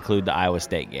not include the Iowa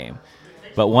State game.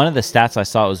 But one of the stats I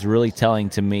saw was really telling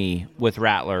to me with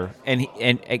Rattler, and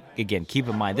again, keep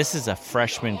in mind this is a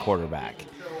freshman quarterback.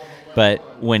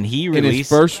 But when he released in his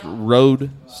first road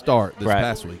start this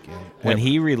past weekend, when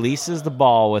he releases the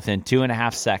ball within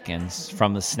 2.5 seconds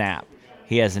from the snap,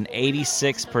 he has an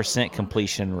 86%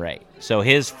 completion rate. So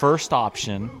his first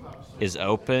option is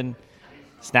open,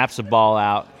 snaps the ball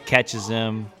out, catches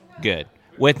him, good,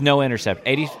 with no intercept.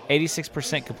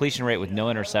 86% completion rate with no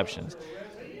interceptions.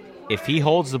 If he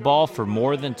holds the ball for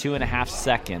more than 2.5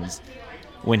 seconds,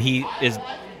 when he is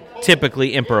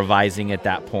typically improvising at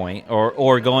that point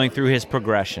or going through his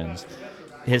progressions,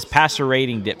 his passer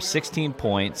rating dips 16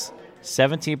 points,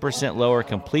 17% lower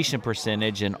completion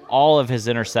percentage, and all of his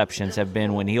interceptions have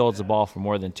been when he holds the ball for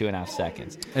more than 2.5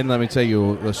 seconds. And let me tell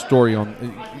you a story on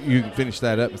 – you can finish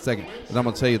that up in a second. But I'm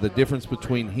going to tell you the difference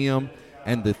between him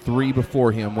and the 3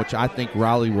 before him, which I think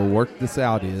Riley will work this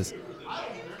out, is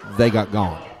they got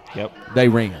gone. Yep. They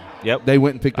ran. Yep. They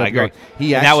went and picked up yards.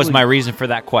 That was my reason for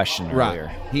that question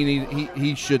earlier. Right.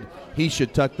 He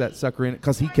should tuck that sucker in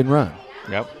because he can run.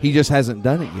 Yep. He just hasn't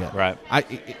done it yet. Right.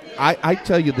 I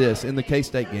tell you this, in the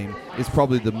K-State game, it's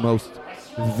probably the most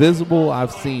visible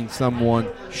I've seen someone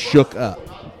shook up.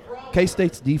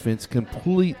 K-State's defense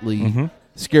completely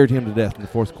scared him to death in the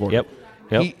fourth quarter.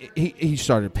 Yep. He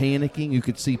started panicking. You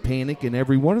could see panic in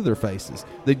every one of their faces.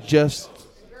 They just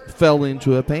fell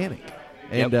into a panic.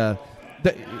 And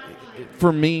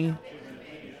for me,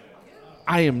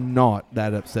 I am not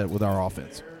that upset with our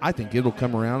offense. I think it'll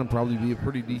come around and probably be a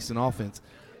pretty decent offense.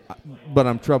 But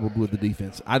I'm troubled with the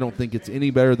defense. I don't think it's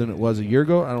any better than it was a year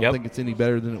ago. I don't think it's any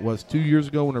better than it was 2 years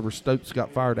ago whenever Stoops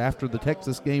got fired after the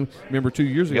Texas game. Remember 2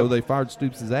 years ago they fired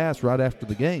Stoops' ass right after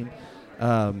the game.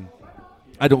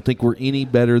 I don't think we're any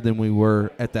better than we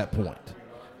were at that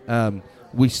point.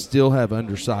 We still have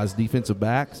undersized defensive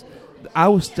backs.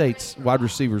 Iowa State's wide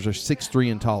receivers are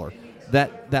 6'3" and taller.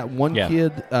 That one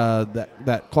kid,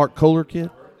 that Clark Kohler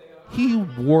kid, he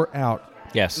wore out.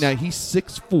 Yes. Now, he's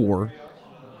 6'4",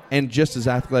 and just as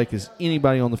athletic as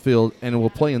anybody on the field, and will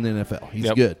play in the NFL.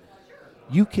 He's good.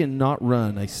 You cannot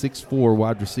run a 6'4"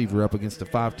 wide receiver up against a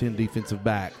 5'10" defensive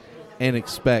back and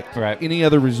expect any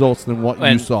other results than what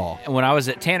you saw. When I was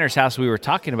at Tanner's house, we were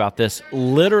talking about this.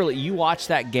 Literally, you watch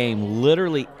that game,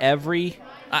 literally every –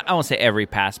 I won't say every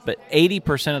pass, but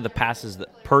 80% of the passes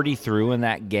that Purdy threw in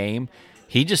that game,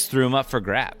 he just threw them up for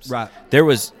grabs. Right.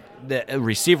 The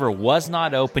receiver was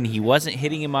not open. He wasn't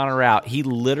hitting him on a route. He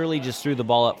literally just threw the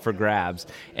ball up for grabs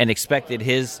and expected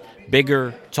his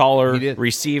bigger, taller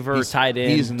receiver, tight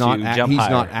end to jump higher. He's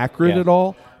not accurate at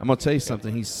all. I'm going to tell you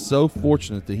something. He's so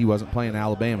fortunate that he wasn't playing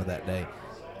Alabama that day.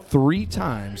 Three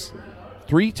times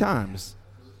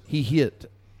he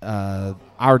hit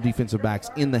our defensive backs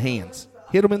in the hands.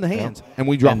 hit them in the hands, and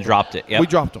we dropped and them. dropped it. Yep. We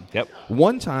dropped them. Yep.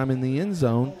 One time in the end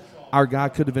zone, our guy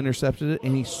could have intercepted it,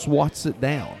 and he swats it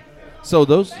down. So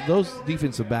those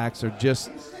defensive backs are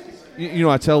just,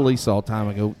 I tell Lisa all the time,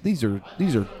 I go, these are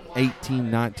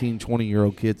 18, 19,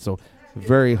 20-year-old kids, so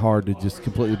very hard to just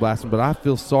completely blast them. But I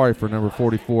feel sorry for number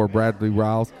 44, Bradley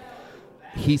Riles.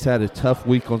 He's had a tough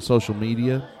week on social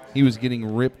media. He was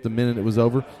getting ripped the minute it was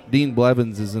over. Dean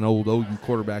Blevins is an old OU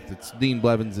quarterback. Dean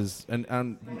Blevins is,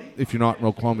 and if you're not in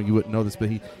Oklahoma, you wouldn't know this, but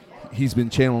he's been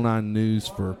Channel 9 News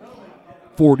for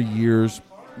 40 years,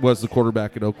 was the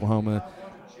quarterback at Oklahoma,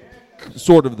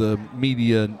 sort of the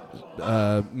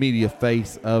media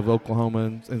face of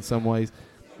Oklahoma in some ways.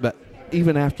 But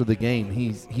even after the game,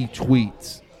 he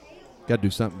tweets, got to do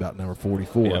something about number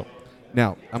 44. Yep.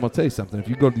 Now, I'm going to tell you something. If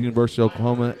you go to the University of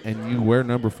Oklahoma and you wear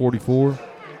number 44,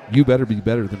 you better be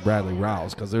better than Bradley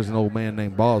Riles, because there's an old man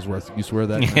named Bosworth. You swear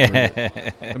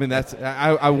that? I mean,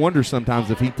 I wonder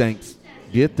sometimes if he thinks,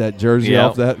 get that jersey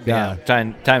off that guy.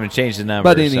 Yeah. Time to change the number.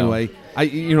 But anyway,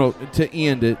 to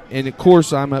end it, and of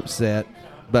course I'm upset,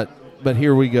 but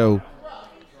here we go.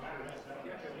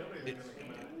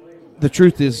 The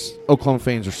truth is, Oklahoma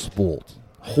fans are spoiled,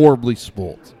 horribly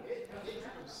spoiled.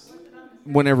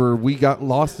 Whenever we got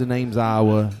lost to Ames,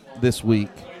 Iowa this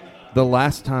week, the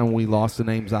last time we lost to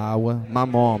Ames, Iowa, my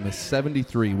mom is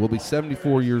 73, will be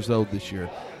 74 years old this year.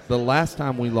 The last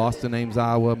time we lost to Ames,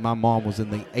 Iowa, my mom was in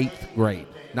the 8th grade,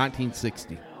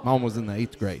 1960. Mom was in the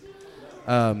 8th grade.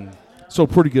 So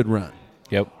pretty good run.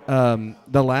 Yep.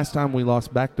 The last time we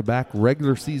lost back-to-back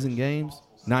regular season games,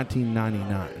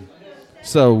 1999.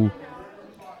 So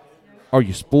are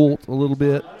you spoiled a little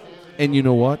bit? And you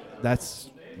know what? That's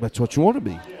what you want to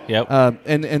be. Yep.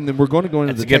 And then we're going to go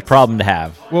into That's a good problem to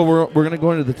have. Well, we're going to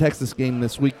go into the Texas game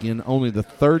this weekend, only the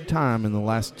third time in the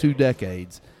last 2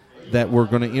 decades that we're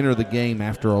going to enter the game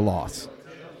after a loss.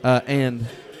 And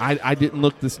I didn't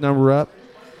look this number up.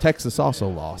 Texas also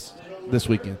lost this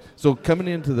weekend. So coming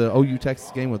into the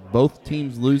OU-Texas game with both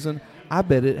teams losing, I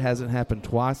bet it hasn't happened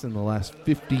twice in the last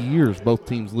 50 years, both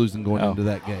teams losing going into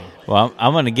that game. Well,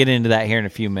 I'm going to get into that here in a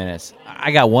few minutes.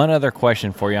 I got one other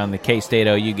question for you on the K-State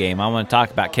OU game. I want to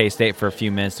talk about K-State for a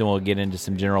few minutes, and we'll get into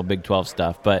some general Big 12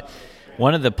 stuff. But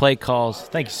one of the play calls –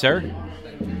 thank you, sir.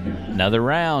 Another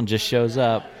round just shows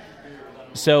up.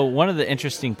 So one of the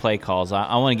interesting play calls,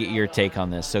 I want to get your take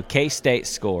on this. So K-State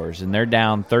scores, and they're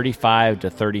down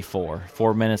 35-34,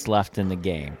 4 minutes left in the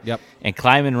game. Yep. And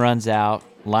Kleiman runs out,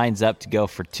 lines up to go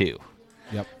for 2.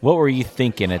 Yep. What were you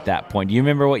thinking at that point? Do you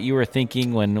remember what you were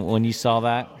thinking when you saw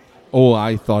that? Oh,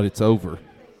 I thought it's over,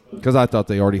 because I thought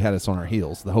they already had us on our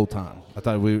heels the whole time. I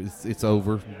thought it's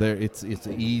over. It's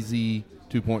an easy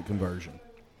 2-point conversion.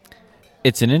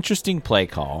 It's an interesting play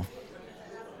call.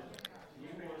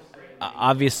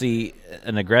 Obviously,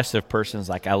 an aggressive person is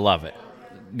like, I love it.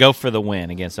 Go for the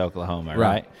win against Oklahoma,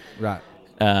 right? Right.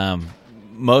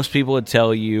 Most people would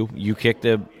tell you kick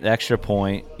the extra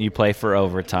point, you play for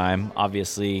overtime.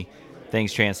 Obviously,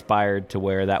 things transpired to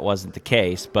where that wasn't the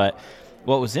case. But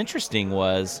what was interesting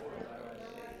was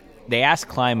they asked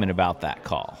Kleiman about that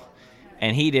call,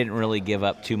 and he didn't really give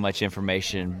up too much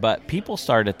information. But people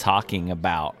started talking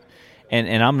about,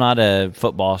 and I'm not a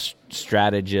football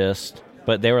strategist,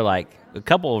 but they were like, a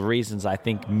couple of reasons I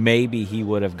think maybe he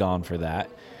would have gone for that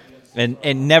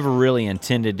and never really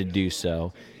intended to do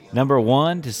so. Number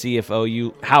one, to see if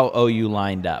how OU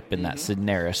lined up in that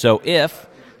scenario. So if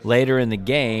later in the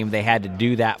game they had to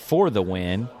do that for the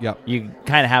win, you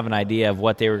kind of have an idea of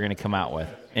what they were going to come out with.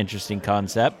 Interesting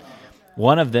concept.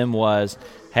 One of them was,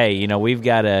 hey, we've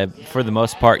got a, for the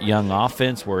most part, young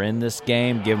offense. We're in this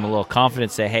game. Give them a little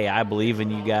confidence. Say, hey, I believe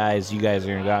in you guys. You guys are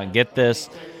going to go out and get this.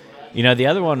 The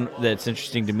other one that's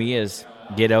interesting to me is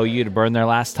get OU to burn their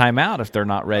last time out if they're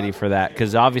not ready for that,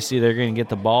 because obviously they're going to get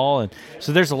the ball. And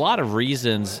so there's a lot of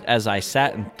reasons, as I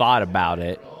sat and thought about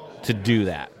it, to do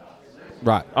that.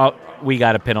 Right. We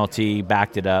got a penalty,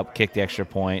 backed it up, kicked the extra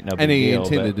point, no big deal. And he deal,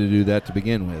 intended to do that to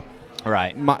begin with.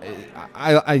 Right.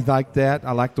 I like that.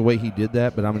 I like the way he did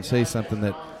that, but I'm going to say something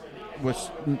that was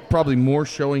probably more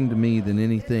showing to me than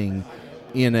anything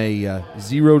in a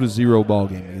 0-0 ball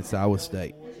game against Iowa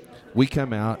State. We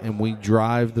come out and we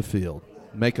drive the field,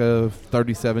 make a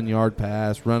 37-yard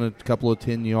pass, run a couple of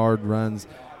 10-yard runs,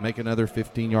 make another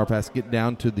 15-yard pass, get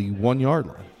down to the 1-yard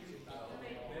line.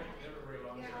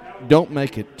 Don't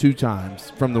make it 2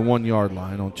 times from the 1-yard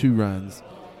line on 2 runs.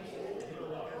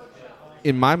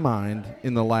 In my mind,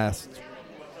 in the last,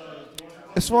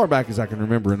 as far back as I can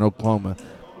remember in Oklahoma,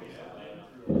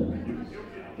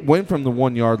 when from the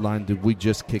 1-yard line did we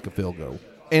just kick a field goal?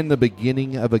 In the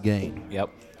beginning of a game. Yep.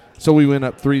 So we went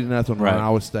up 3-0 right. on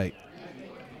Iowa State.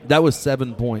 That was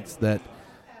 7 points that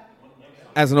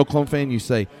as an Oklahoma fan, you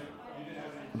say,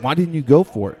 why didn't you go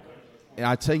for it? And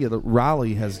I tell you that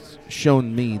Riley has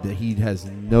shown me that he has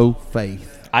no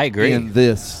faith. I agree. In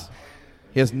this.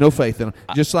 He has no faith in it.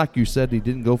 Just like you said, he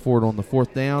didn't go for it on the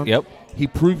 4th down. Yep. He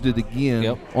proved it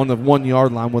again on the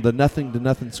 1-yard line with a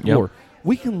 0-0 score. Yep.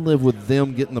 We can live with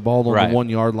them getting the ball on the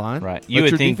 1-yard line. Right. You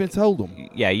would think, defense hold them.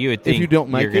 Yeah, you would think if you don't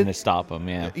make you're going to stop them.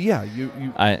 Yeah. Yeah.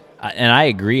 And I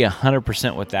agree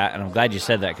 100% with that, and I'm glad you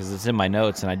said that because it's in my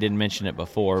notes, and I didn't mention it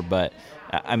before, but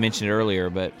I mentioned it earlier.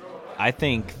 But I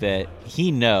think that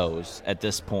he knows at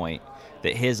this point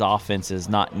that his offense is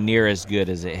not near as good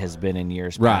as it has been in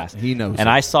years past. Right, he knows. And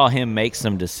I saw him make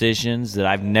some decisions that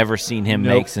I've never seen him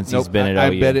make since he's been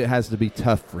at OU. I bet it has to be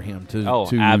tough for him to. Oh,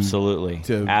 absolutely,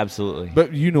 absolutely.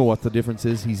 But you know what the difference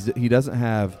is? He doesn't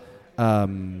have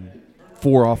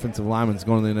 4 offensive linemen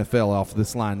going to the NFL off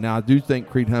this line. Now I do think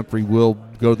Creed Humphrey will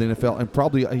go to the NFL, and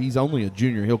probably he's only a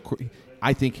junior.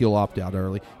 I think he'll opt out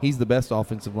early. He's the best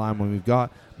offensive lineman we've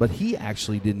got, but he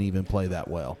actually didn't even play that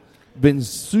well. Been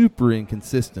super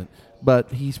inconsistent,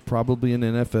 but he's probably in the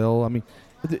NFL. I mean,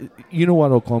 you know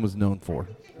what Oklahoma's known for?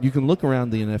 You can look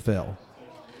around the NFL.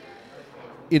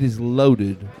 It is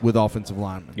loaded with offensive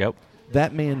linemen. Yep.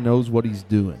 That man knows what he's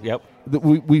doing. Yep.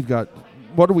 We've got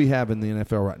 – what do we have in the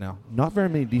NFL right now? Not very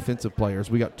many defensive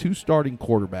players. We got 2 starting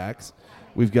quarterbacks.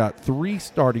 We've got 3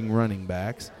 starting running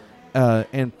backs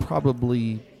and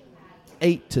probably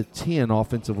 8 to 10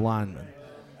 offensive linemen.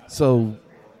 So –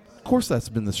 of course, that's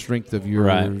been the strength of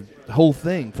your whole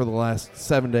thing for the last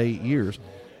 7 to 8 years.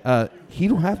 He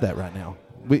don't have that right now.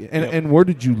 And where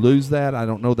did you lose that? I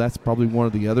don't know. That's probably one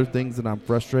of the other things that I'm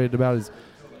frustrated about is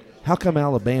how come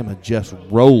Alabama just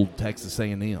rolled Texas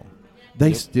A&M?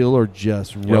 They still are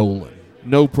just rolling.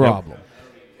 No problem.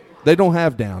 They don't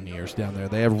have down years down there.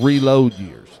 They have reload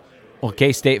years. Well,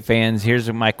 K-State fans,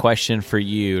 here's my question for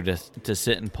you to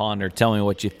sit and ponder. Tell me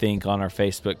what you think on our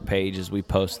Facebook page as we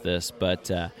post this. But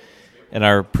in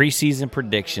our preseason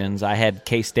predictions, I had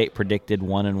K-State predicted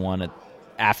 1-1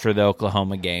 after the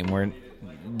Oklahoma game.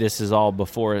 This is all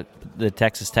before the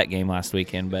Texas Tech game last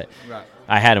weekend. But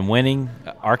I had them winning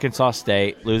Arkansas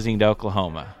State, losing to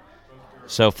Oklahoma.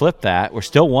 So flip that. We're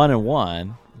still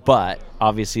 1-1, but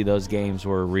obviously those games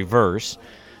were reversed.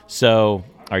 So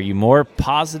are you more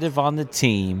positive on the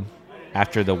team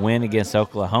after the win against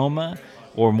Oklahoma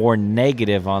or more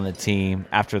negative on the team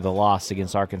after the loss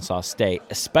against Arkansas State,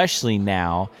 especially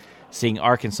now seeing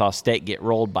Arkansas State get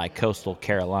rolled by Coastal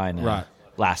Carolina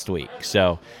last week?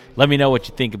 So let me know what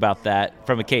you think about that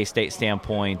from a K-State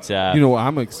standpoint.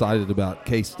 I'm excited about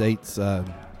K-State's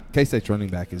running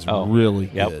back is really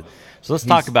good. So let's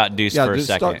talk about Deuce for a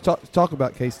second. Talk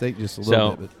about K-State just a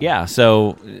little bit.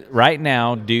 So right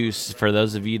now, Deuce, for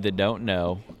those of you that don't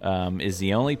know, is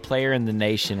the only player in the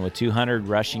nation with 200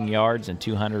 rushing yards and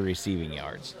 200 receiving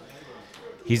yards.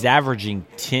 He's averaging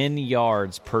 10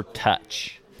 yards per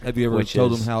touch. Have you ever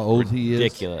told him how old he is?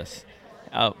 Ridiculous.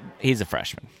 He's a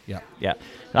freshman. Yeah.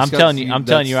 I'm telling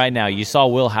you right now. You saw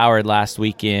Will Howard last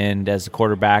weekend as a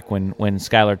quarterback when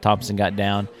Skylar Thompson got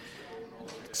down.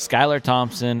 Skylar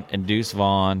Thompson and Deuce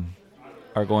Vaughn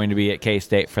are going to be at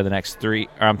K-State for the next 3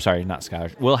 – or I'm sorry, not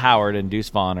Skylar. Will Howard and Deuce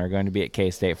Vaughn are going to be at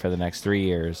K-State for the next 3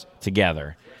 years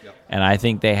together. Yep. And I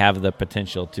think they have the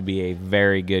potential to be a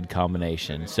very good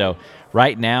combination. So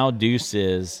right now, Deuce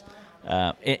is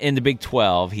in the Big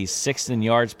 12. He's 6th in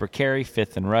yards per carry,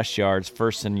 5th in rush yards,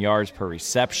 1st in yards per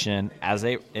reception,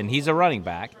 and he's a running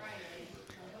back.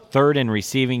 3rd in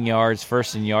receiving yards,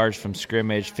 1st in yards from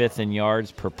scrimmage, 5th in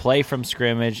yards per play from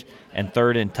scrimmage, and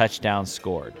 3rd in touchdowns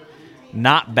scored.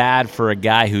 Not bad for a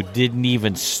guy who didn't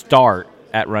even start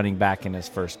at running back in his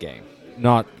first game.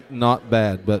 Not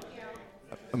bad, but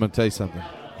I'm going to tell you something.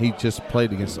 He just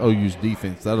played against OU's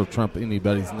defense. That'll trump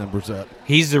anybody's numbers up.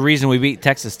 He's the reason we beat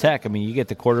Texas Tech. I mean, you get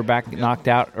the quarterback knocked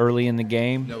out early in the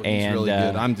game. No, he's really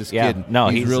good. I'm just kidding. No,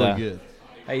 he's really good.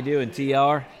 How you doing,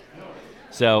 TR?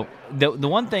 So the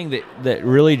one thing that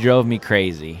really drove me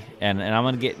crazy, and I'm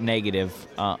going to get negative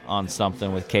on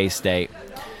something with K-State,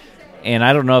 and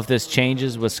I don't know if this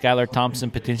changes with Skylar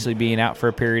Thompson potentially being out for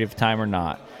a period of time or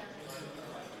not.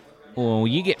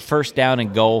 When you get first down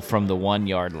and goal from the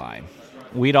 1-yard line,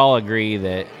 we'd all agree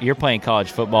that you're playing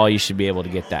college football, you should be able to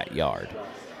get that yard.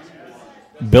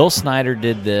 Bill Snyder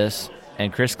did this,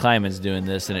 and Chris Kleiman's doing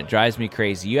this, and it drives me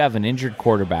crazy. You have an injured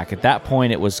quarterback. At that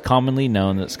point, it was commonly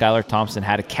known that Skylar Thompson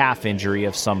had a calf injury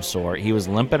of some sort. He was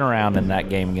limping around in that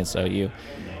game against OU.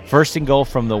 First and goal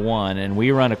from the 1, and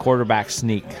we run a quarterback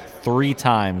sneak 3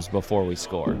 times before we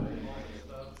score.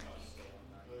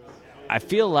 I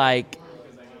feel like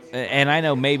and I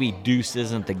know maybe Deuce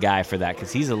isn't the guy for that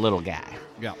because he's a little guy.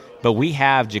 Yeah. But we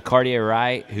have Jacardia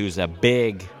Wright, who's a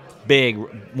big,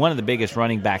 one of the biggest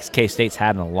running backs K-State's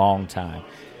had in a long time.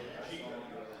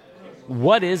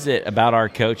 What is it about our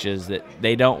coaches that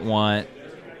they don't want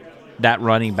that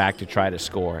running back to try to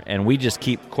score? And we just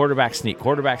keep quarterback sneak. We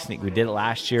did it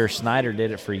last year. Snyder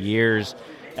did it for years.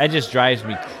 That just drives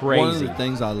me crazy. One of the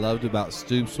things I loved about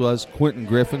Stoops was Quentin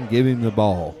Griffin give him the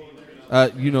ball.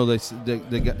 You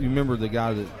remember the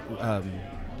guy that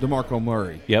DeMarco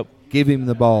Murray. Yep. Give him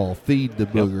the ball. Feed the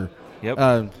booger.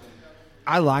 Yep.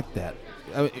 I like that.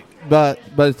 But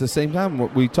at the same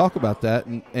time, we talk about that,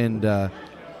 and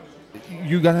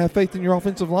you got to have faith in your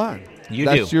offensive line.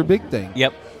 That's your big thing.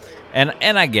 Yep.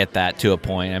 And I get that to a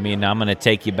point. I mean, I'm going to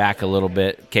take you back a little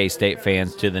bit, K-State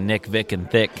fans, to the Nick, Vic,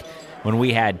 and Thick when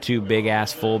we had two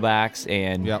big-ass fullbacks,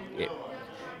 and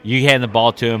you hand the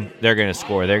ball to them, they're going to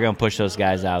score. They're going to push those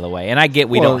guys out of the way. And I get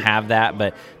we don't have that,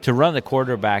 but to run the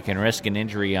quarterback and risk an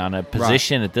injury on a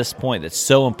position at this point that's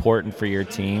so important for your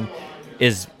team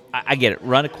is – I get it.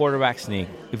 Run a quarterback sneak.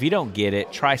 If you don't get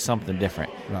it, try something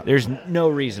different. Right. There's no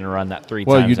reason to run that three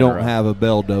times. Well, you don't have a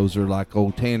belldozer like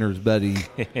old Tanner's buddy,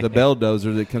 the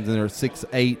belldozer that comes in there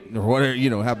 6'8" or whatever. You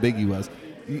know how big he was.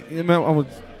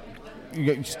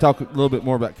 You should talk a little bit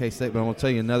more about K-State, but I'm going to tell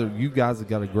you another. You guys have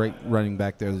got a great running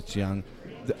back there that's young.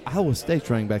 The Iowa State's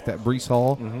running back, that Brees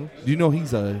Hall. Mm-hmm. Do you know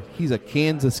he's a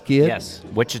Kansas kid? Yes,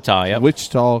 Wichita. Yep.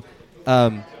 Wichita.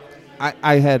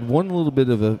 I had one little bit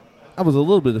of I was a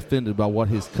little bit offended by what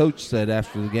his coach said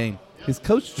after the game. His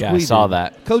coach tweeted. Yeah, I saw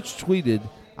that. Coach tweeted,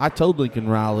 I told Lincoln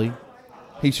Riley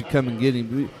he should come and get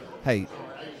him. Hey,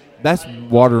 that's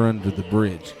water under the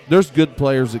bridge. There's good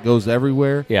players that goes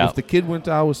everywhere. Yeah. If the kid went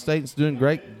to Iowa State and is doing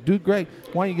great, do great.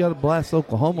 Why you got to blast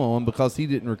Oklahoma on because he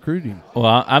didn't recruit him?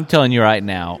 Well, I'm telling you right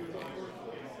now,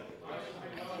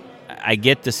 I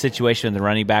get the situation in the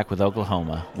running back with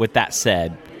Oklahoma. With that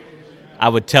said, I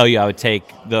would tell you I would take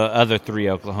the other three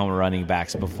Oklahoma running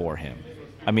backs before him.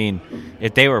 I mean,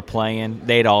 if they were playing,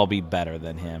 they'd all be better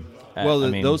than him. Well,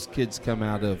 those kids come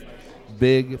out of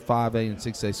big 5A and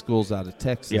 6A schools out of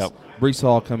Texas. Yep. Brees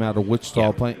Hall come out of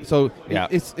Wichita playing. So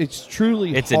it's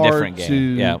truly it's hard a different game.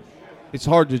 To it's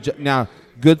hard to now.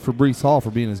 Good for Brees Hall for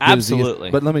being as good as he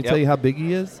is. But let me tell you how big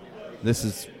he is.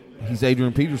 He's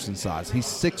Adrian Peterson size. He's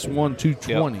 6'1",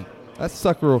 220. Yep. That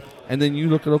sucker. And then you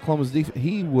look at Oklahoma's defense.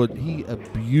 He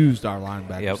abused our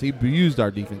linebackers. Yep. He abused our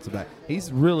defensive back.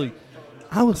 He's really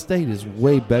Iowa State is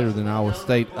way better than Iowa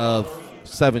State of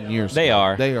 7 years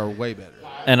ago. They are way better.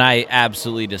 And I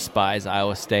absolutely despise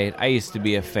Iowa State. I used to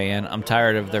be a fan. I'm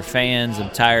tired of their fans. I'm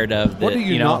tired of the. What do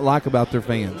you not like about their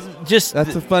fans? Just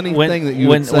that's a funny thing that you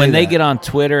when would say they get on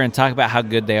Twitter and talk about how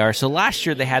good they are. So last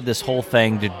year they had this whole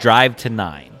thing to drive to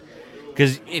 9.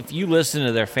 Because if you listen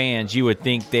to their fans, you would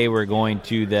think they were going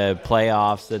to the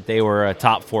playoffs, that they were a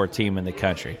top 4 team in the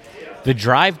country. The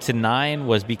drive to 9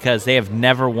 was because they have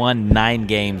never won 9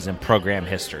 games in program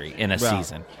history in a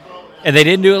season. And they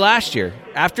didn't do it last year.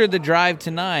 After the drive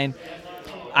to 9,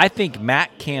 I think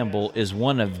Matt Campbell is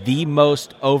one of the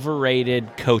most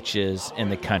overrated coaches in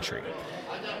the country.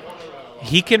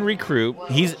 He can recruit.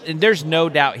 There's no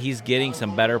doubt he's getting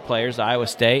some better players at Iowa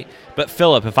State. But,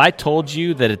 Philip, if I told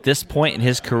you that at this point in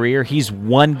his career he's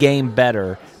one game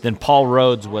better than Paul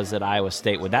Rhodes was at Iowa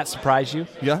State, would that surprise you?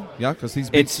 Yeah, because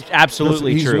it's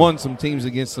absolutely true. He's won some teams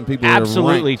against some people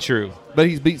absolutely that are true. But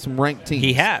he's beat some ranked teams.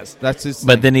 He has. That's his thing.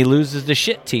 But then he loses to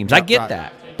shit teams. Yeah, I get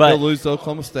that. But he'll lose to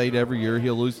Oklahoma State every year.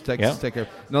 He'll lose to Texas Tech.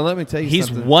 Now, let me tell you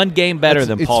something. He's one game better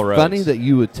than Paul Rhodes. It's funny that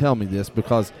you would tell me this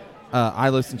because I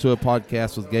listened to a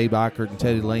podcast with Gabe Eichert and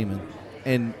Teddy Lehman,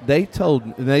 and they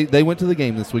went to the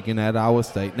game this weekend at Iowa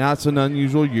State. Now, it's an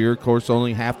unusual year. Of course,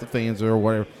 only half the fans are or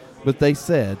whatever. But they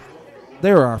said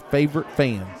they're our favorite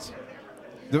fans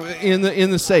in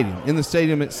the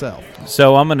stadium itself.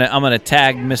 So I'm gonna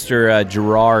tag Mr.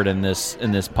 Gerard in this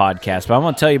podcast, but I'm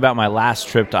gonna tell you about my last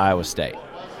trip to Iowa State.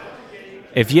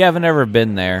 If you haven't ever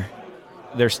been there,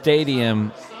 their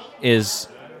stadium is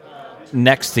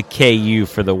next to KU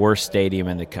for the worst stadium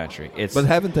in the country. But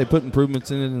haven't they put improvements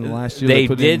in it in the last year? They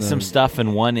did some stuff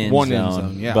in one end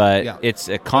zone, but it's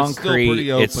a concrete.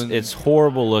 It's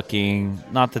horrible looking.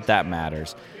 Not that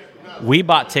matters. We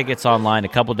bought tickets online a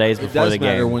couple days before the game. It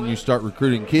does matter when you start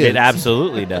recruiting kids. It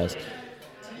absolutely does.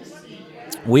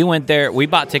 We went there. We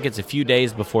bought tickets a few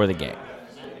days before the game,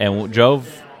 and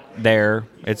drove there.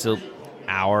 It's an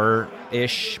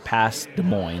hour-ish past Des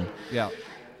Moines. Yeah.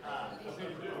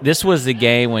 this was the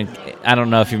game when, I don't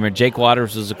know if you remember, Jake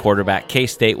Waters was the quarterback.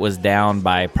 K-State was down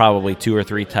by probably 2 or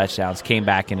 3 touchdowns, came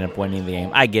back and ended up winning the game.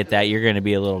 I get that. You're going to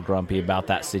be a little grumpy about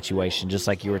that situation, just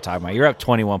like you were talking about. You're up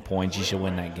 21 points. You should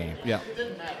win that game. Yeah.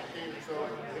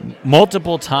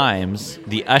 Multiple times,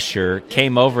 the usher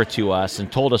came over to us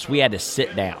and told us we had to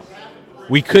sit down.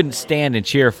 We couldn't stand and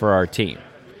cheer for our team.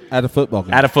 At a football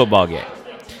game. At a football game.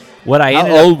 How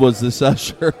old was this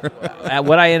usher?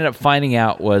 What I ended up finding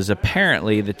out was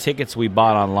apparently the tickets we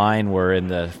bought online were in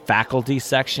the faculty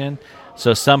section.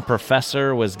 So some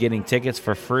professor was getting tickets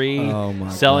for free,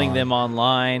 selling them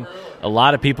online. A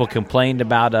lot of people complained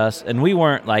about us, and we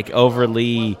weren't like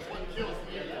overly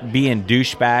being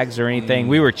douchebags or anything.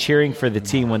 We were cheering for the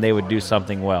team when they would do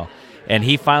something well. And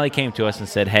he finally came to us and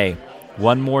said, hey,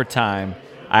 one more time,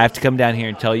 I have to come down here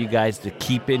and tell you guys to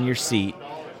keep in your seat.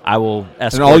 I will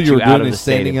escort and all you were out doing of the is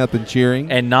standing stadium. up and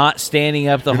cheering, and not standing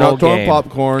up the you're whole not throwing game.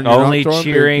 Popcorn, you're only not throwing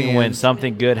cheering beer when cans.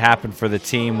 something good happened for the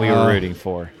team we were rooting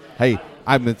for. Hey,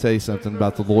 I'm going to tell you something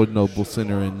about the Lloyd Noble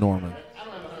Center in Norman.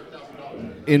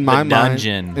 In my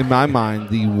mind,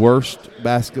 the worst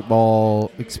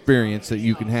basketball experience that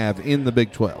you can have in the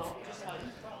Big 12.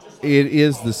 It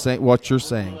is the same. What you're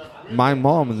saying. My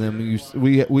mom and them,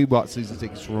 we bought season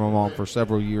tickets for my mom for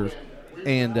several years,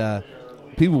 and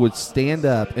people would stand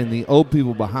up, and the old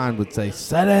people behind would say,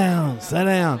 "Sit down, sit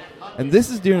down." And this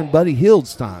is during Buddy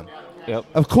Hield's time. Yep.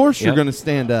 Of course you're going to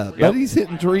stand up. Yep. Buddy's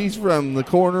hitting threes from the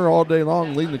corner all day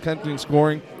long, leading the country in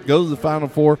scoring, goes to the Final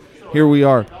Four. Here we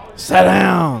are. Sit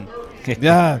down.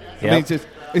 Yeah. I mean,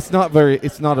 it's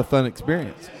not a fun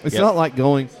experience. It's not like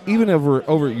going, even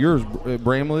over at yours,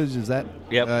 Bramlage, is that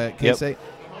K-State?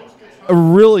 A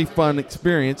really fun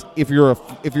experience if you're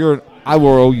I will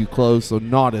owe you clothes, so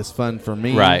not as fun for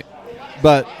me. Right.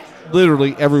 But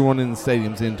literally everyone in the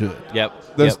stadium's into it.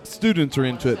 Yep. The students are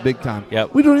into it big time.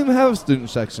 Yep. We don't even have a student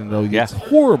section at OU. Yeah. It's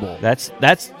horrible. That's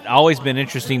always been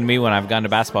interesting to me when I've gone to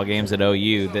basketball games at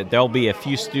OU, that there'll be a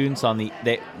few students on the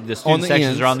student sections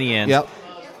ends. are on the ends. Yep.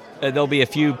 There'll be a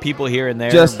few people here and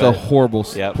there. Just a horrible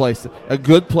place. A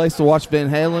good place to watch Van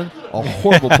Halen, a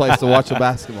horrible place to watch a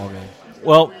basketball game.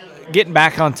 Well, getting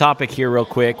back on topic here real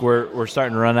quick, we're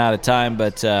starting to run out of time,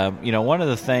 but one of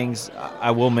the things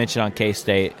I will mention on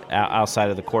K-State outside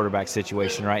of the quarterback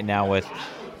situation right now with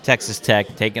Texas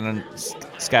Tech taking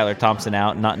Skylar Thompson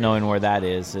out, not knowing where that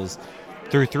is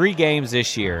through 3 games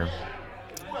this year,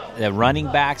 the running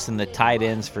backs and the tight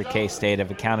ends for K-State have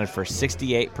accounted for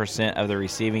 68% of the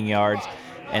receiving yards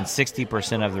and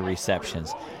 60% of the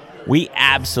receptions. We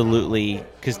absolutely,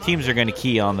 because teams are going to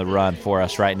key on the run for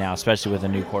us right now, especially with a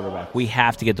new quarterback. We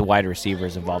have to get the wide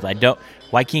receivers involved.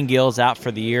 Joaquin Gill's out for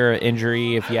the year,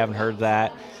 injury, if you haven't heard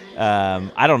that.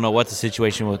 I don't know what the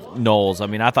situation with Knowles. I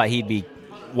mean, I thought he'd be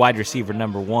wide receiver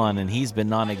number 1, and he's been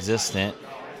non-existent.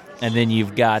 And then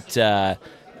you've got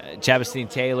Chabastine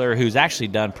Taylor, who's actually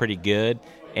done pretty good.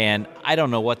 And I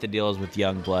don't know what the deal is with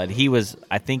Youngblood.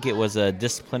 I think it was a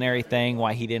disciplinary thing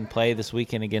why he didn't play this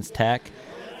weekend against Tech.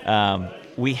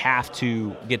 We have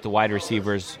to get the wide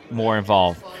receivers more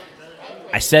involved.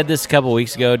 I said this a couple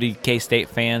weeks ago to K-State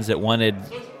fans that wanted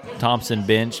Thompson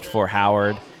benched for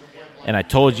Howard, and I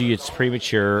told you it's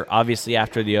premature. Obviously,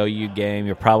 after the OU game,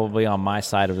 you're probably on my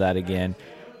side of that again.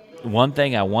 Two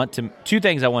things I want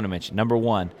to mention. Number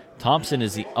 1, Thompson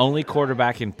is the only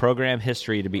quarterback in program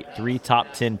history to beat 3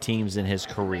 top 10 teams in his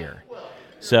career.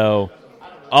 So,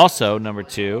 also, number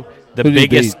 2, who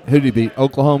did he beat?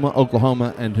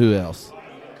 Oklahoma, and who else?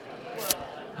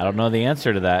 I don't know the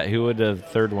answer to that. Who would the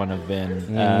third one have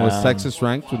been? Was Texas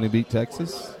ranked when they beat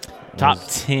Texas? Top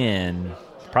 10.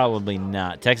 Probably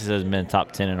not. Texas hasn't been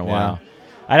top 10 in a while.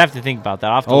 I'd have to think about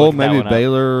that. I'll have to look maybe that one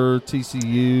Baylor,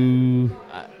 TCU.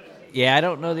 I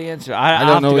don't know the answer.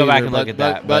 I'll have to go back and look at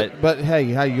that. But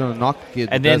hey, how you going to knock the kid?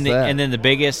 And then the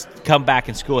biggest comeback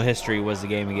in school history was the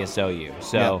game against OU.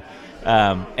 So,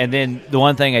 and then the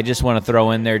one thing I just want to throw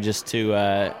in there, just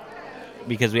to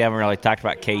because we haven't really talked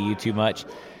about KU too much.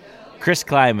 Chris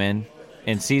Kleiman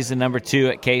in season number 2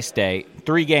 at K-State,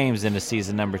 3 games into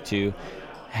season number 2,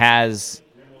 has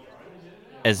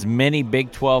as many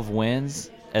Big 12 wins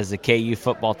as the KU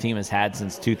football team has had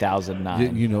since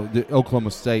 2009. The Oklahoma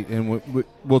State, and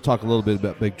we'll talk a little bit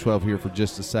about Big 12 here for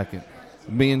just a second.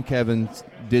 Me and Kevin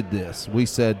did this. We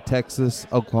said Texas,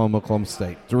 Oklahoma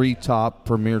State, 3 top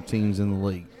premier teams in the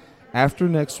league. After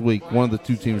next week, one of the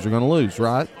 2 teams are going to lose,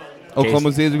 right?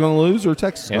 Oklahoma's either going to lose or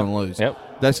Texas is going to lose.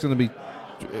 Yep. That's going to be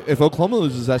 – if Oklahoma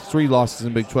loses, that's 3 losses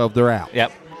in Big 12. They're out.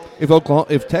 Yep.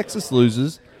 If Texas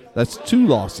loses, That's 2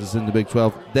 losses in the Big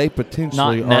 12. They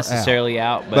potentially Not necessarily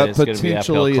out, but it's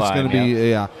potentially it's going to be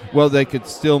yeah. Well, they could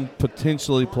still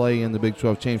potentially play in the Big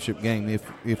 12 championship game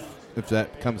if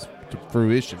that comes to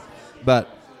fruition. But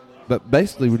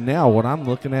basically now what I'm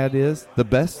looking at is the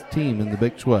best team in the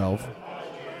Big 12,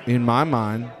 in my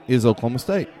mind, is Oklahoma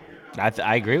State.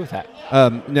 I agree with that.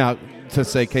 Now, to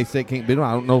say K-State can't beat them,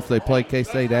 I don't know if they play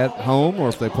K-State at home or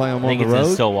if they play them on the road. I think it's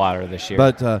in Stillwater this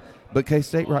year. But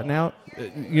K-State right now,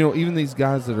 even these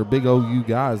guys that are big OU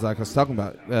guys, like I was talking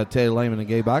about, Teddy Lehman and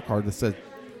Gabe Eichhardt, that said,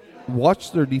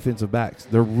 watch their defensive backs.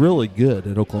 They're really good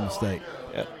at Oklahoma State.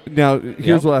 Yep. Now,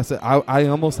 here's what I said. I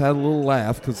almost had a little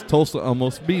laugh because Tulsa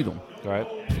almost beat them. Right.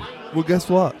 Well, guess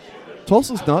what?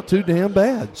 Tulsa's not too damn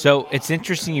bad. So it's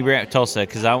interesting you bring up Tulsa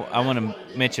because I want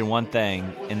to mention one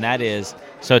thing, and that is,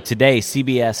 so today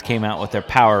CBS came out with their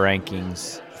power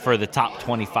rankings for the top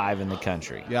 25 in the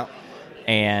country. Yep.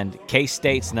 And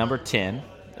K-State's number 10.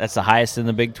 That's the highest in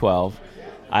the Big 12.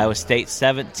 Iowa State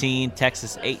 17,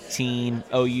 Texas 18,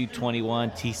 OU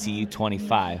 21, TCU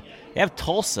 25. You have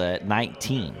Tulsa at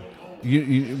 19.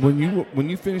 When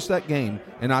you finish that game,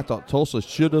 and I thought Tulsa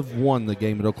should have won the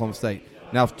game at Oklahoma State.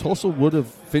 Now, if Tulsa would have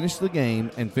finished the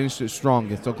game and finished it strong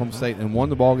against Oklahoma State and won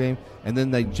the ball game, and then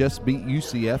they just beat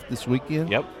UCF this weekend.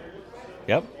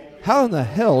 Yep. How in the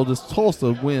hell does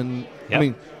Tulsa win? Yep. I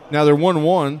mean, now they're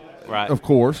 1-1, right? Of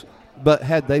course. But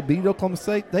had they beat Oklahoma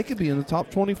State, they could be in the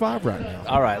top 25 right now.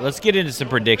 All right, let's get into some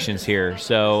predictions here.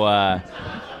 So,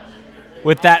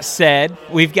 with that said,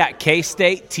 we've got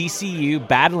K-State, TCU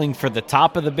battling for the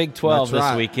top of the Big 12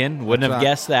 this weekend. Wouldn't have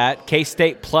guessed that.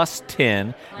 K-State plus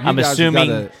 10. I'm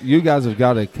assuming you guys have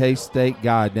got a K-State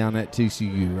guy down at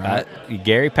TCU, right?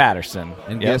 Gary Patterson.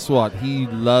 And guess what? He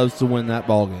loves to win that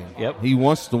ball game. Yep. He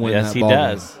wants to win that ball game.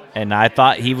 Yes, he does. And I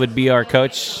thought he would be our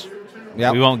coach.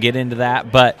 Yep. We won't get into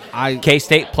that, but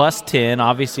K-State plus 10.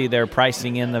 Obviously, they're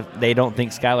pricing in they don't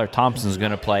think Skylar Thompson's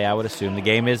going to play. I would assume the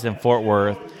game is in Fort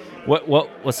Worth.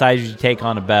 What side did you take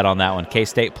on a bet on that one?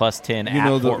 K-State plus 10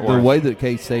 at Fort Worth. The way that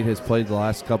K-State has played the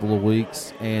last couple of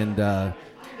weeks, and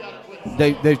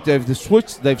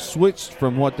they've switched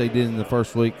from what they did in the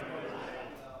first week.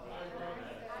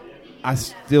 I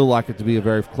still like it to be a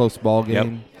very close ball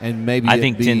game, and maybe I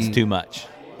think 10's too much.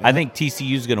 I think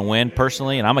TCU's going to win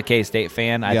personally, and I'm a K-State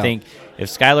fan. I think if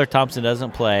Skylar Thompson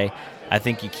doesn't play, I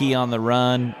think you key on the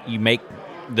run, you make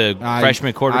the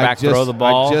freshman quarterback throw the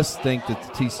ball. I just think that the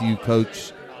TCU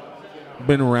coach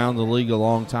been around the league a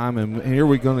long time, and here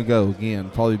we're going to go again.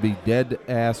 Probably be dead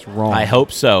ass wrong. I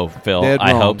hope so, Phil.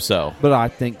 I hope so. But I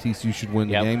think TCU should win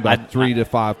the game by 3 to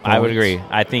 5 points. I would agree.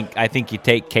 I think you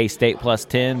take K-State plus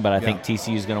 10, but I think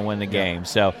TCU is going to win the game.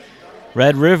 So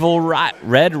Red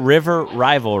River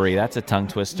Rivalry. That's a tongue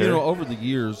twister. Over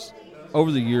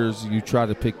the years, you try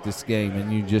to pick this game,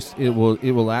 and it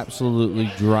will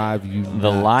absolutely drive you nuts.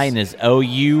 The line is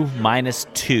OU minus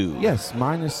 2. Yes,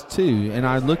 minus 2. And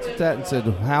I looked at that and said,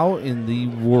 how in the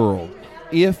world,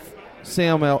 if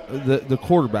Sam the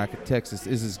quarterback at Texas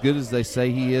is as good as they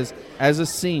say he is as a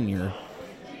senior,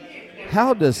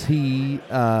 how does he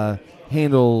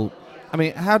handle? I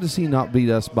mean, how does he not beat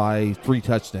us by 3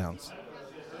 touchdowns?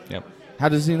 Yep. How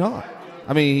does he not?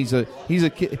 I mean, he's a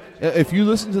kid. If you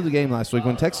listen to the game last week,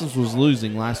 when Texas was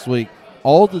losing last week,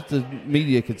 all that the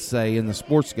media could say and the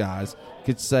sports guys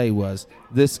could say was,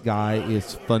 this guy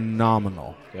is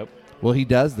phenomenal. Yep. Well, he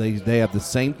does. They have the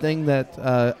same thing that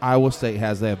Iowa State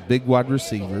has. They have big wide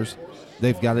receivers.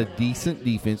 They've got a decent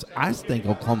defense. I think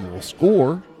Oklahoma will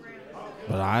score,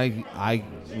 but I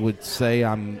would say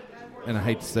and I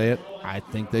hate to say it, I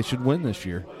think they should win this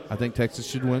year. I think Texas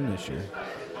should win this year.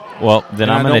 Well, then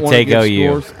I'm going to take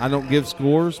OU. I don't give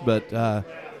scores, but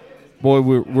boy,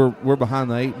 we're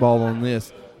behind the 8 ball on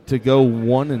this. To go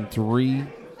 1-3,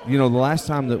 the last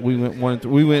time that we went 1-3,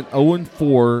 we went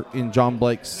 0-4 in John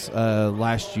Blake's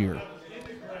last year.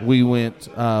 We went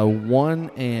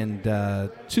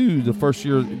 1-2 the first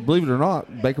year. Believe it or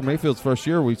not, Baker Mayfield's first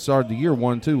year, we started the year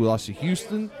 1-2. We lost to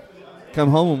Houston.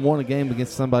 Come home and won a game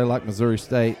against somebody like Missouri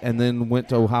State, and then went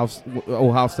to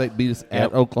Ohio State, beat us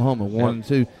at Oklahoma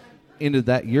 1-2. Ended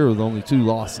that year with only 2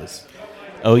 losses.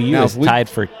 OU is tied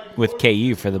with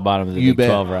KU for the bottom of the Big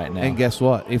 12 right now. And guess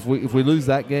what? If we lose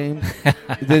that game,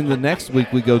 then the next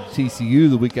week we go to TCU.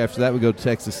 The week after that we go to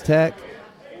Texas Tech.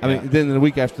 Then the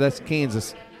week after that's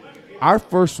Kansas. Our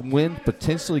first win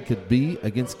potentially could be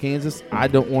against Kansas. I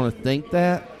don't want to think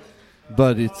that,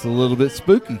 but it's a little bit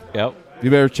spooky. Yep.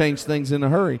 You better change things in a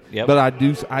hurry. Yep. But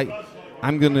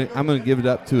I'm gonna give it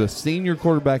up to a senior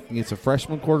quarterback against a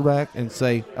freshman quarterback and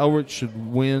say Elrich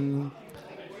should win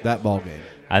that ball game.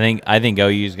 I think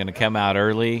OU is going to come out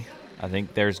early. I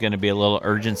think there's going to be a little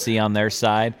urgency on their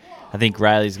side. I think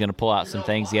Riley's going to pull out some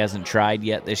things he hasn't tried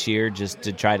yet this year just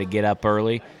to try to get up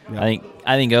early. Yeah.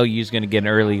 I think OU's going to get an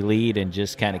early lead and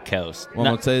just kind of coast. Well,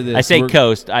 I'll say this. I say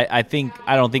coast. I think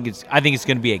it's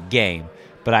going to be a game,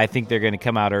 but I think they're going to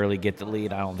come out early, get the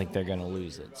lead. I don't think they're going to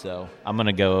lose it. So I'm going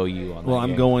to go OU on that. Well,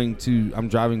 I'm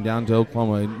driving down to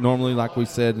Oklahoma. Normally, like we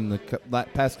said in the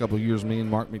past couple of years, me and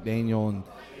Mark McDaniel, and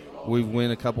we've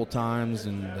won a couple times,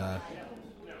 and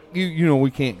we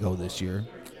can't go this year.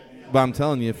 But I'm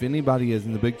telling you, if anybody is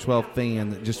in the Big 12 fan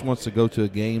that just wants to go to a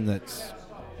game that's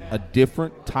a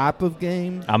different type of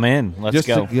game, I'm in. Let's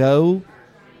go. Just to go,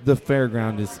 the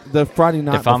fairground is the Friday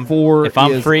night before. If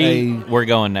I'm free, we're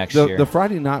going next year. The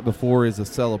Friday night before is a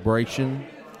celebration.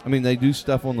 I mean, they do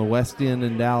stuff on the West End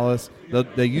in Dallas.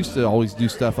 They used to always do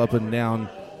stuff up and down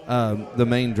the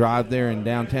main drive there in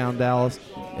downtown Dallas,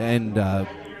 and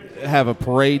have a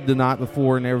parade the night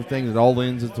before and everything. It all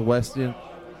ends at the West End.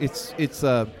 It's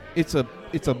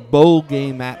a bowl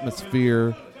game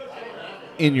atmosphere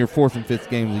in your fourth and fifth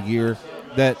game of the year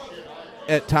that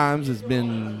at times has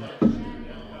been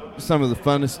some of the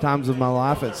funnest times of my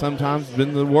life. At some times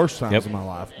been the worst times of my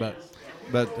life.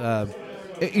 But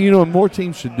more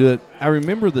teams should do it. I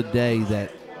remember the day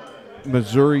that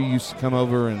Missouri used to come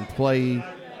over and play.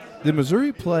 Did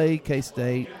Missouri play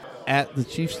K-State at the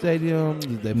Chief Stadium?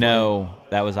 No,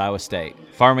 that was Iowa State.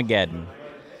 Farmageddon.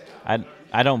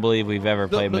 I don't believe we've ever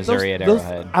played Missouri at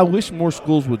Arrowhead. I wish more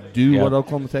schools would do what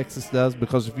Oklahoma, Texas does,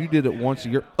 because if you did it once a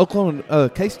year,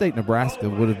 K-State, Nebraska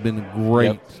would have been a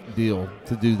great deal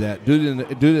to do that. Do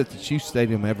it at the Chief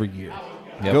Stadium every year.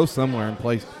 Yep. Go somewhere and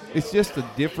play. It's just a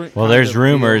different. Well, there's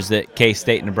rumors that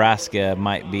K-State, Nebraska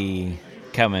might be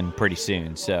coming pretty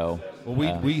soon. So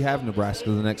we have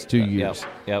Nebraska the next 2 years.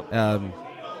 Yep. I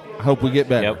hope we get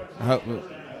better. Yep.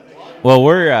 Well,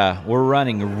 we're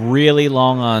running really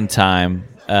long on time.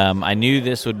 I knew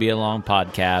this would be a long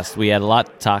podcast. We had a lot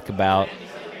to talk about,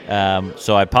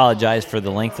 so I apologize for the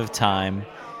length of time.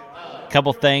 A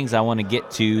couple things I want to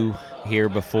get to here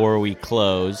before we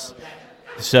close.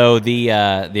 So the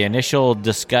initial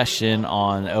discussion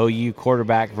on OU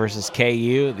quarterback versus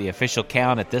KU, the official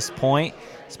count at this point,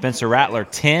 Spencer Rattler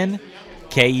 10,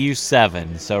 KU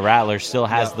 7. So Rattler still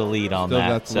has the lead on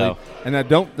that. Lead. And I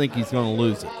don't think he's going to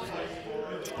lose it.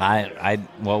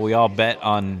 We all bet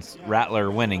on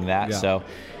Rattler winning that. Yeah. So,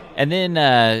 and then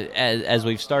as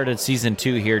we've started season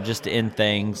 2 here, just to end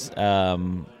things,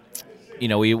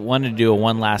 we wanted to do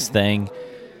one last thing.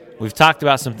 We've talked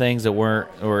about some things that weren't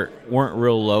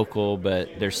real local, but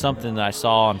there's something that I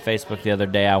saw on Facebook the other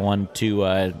day I wanted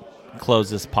to close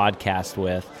this podcast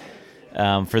with.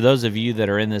 For those of you that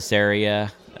are in this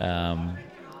area,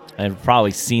 I've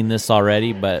probably seen this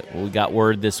already, but we got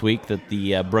word this week that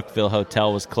the Brookville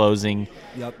Hotel was closing.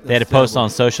 Yep, they had a post on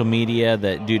social media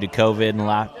that due to COVID and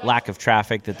lack of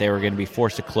traffic that they were going to be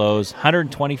forced to close.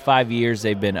 125 years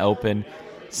they've been open.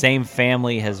 Same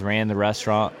family has ran the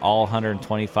restaurant all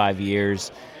 125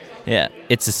 years. Yeah,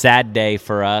 it's a sad day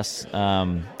for us.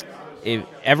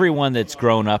 Everyone that's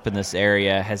grown up in this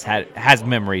area has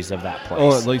memories of that place.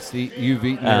 Or at least you've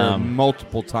eaten there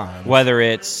multiple times. Whether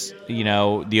it's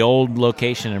the old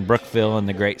location in Brookville and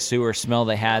the great sewer smell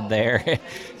they had there,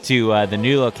 to the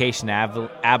new location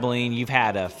Abilene. You've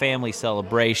had a family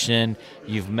celebration.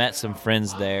 You've met some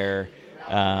friends there.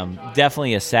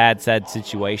 Definitely a sad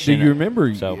situation. Do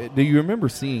you remember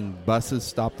seeing buses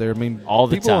stop there? I mean, all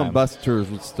the people time. On bus tours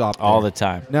would stop there. All the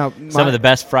time. Now, some of the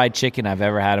best fried chicken I've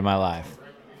ever had in my life.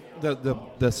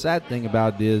 The sad thing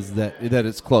about it is that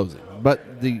it's closing.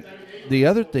 But the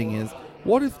other thing is,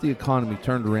 what if the economy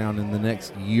turned around in the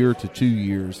next year to 2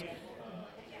 years?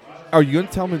 Are you going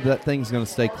to tell me that thing's going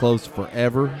to stay closed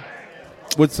forever?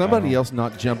 Would somebody else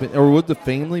not jump in, or would the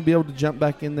family be able to jump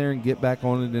back in there and get back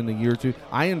on it in a year or two?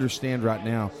 I understand right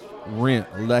now, rent,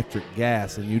 electric,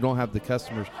 gas, and you don't have the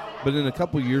customers. But in a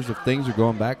couple of years, if things are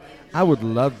going back, I would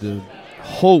love to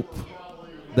hope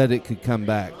that it could come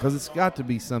back, because it's got to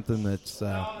be something that's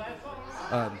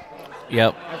after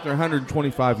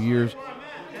 125 years.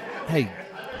 Hey,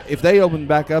 if they opened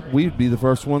back up, we'd be the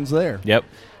first ones there. Yep.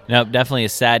 No, definitely a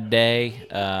sad day.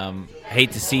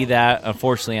 Hate to see that.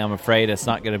 Unfortunately, I'm afraid it's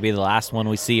not going to be the last one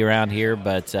we see around here.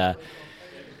 But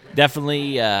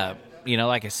definitely,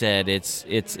 like I said, it's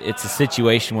a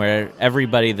situation where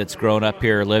everybody that's grown up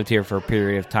here or lived here for a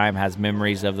period of time has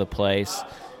memories of the place.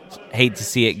 Hate to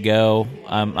see it go.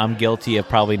 I'm guilty of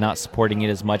probably not supporting it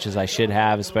as much as I should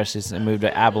have, especially since I moved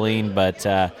to Abilene. But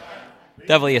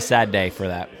definitely a sad day for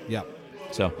that. Yeah.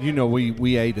 So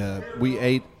we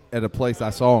ate at a place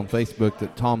I saw on Facebook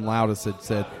that Tom Loudis had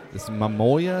said, this is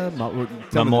Mamoya?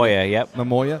 Mamoya, yep.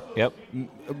 Mamoya? Yep.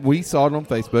 We saw it on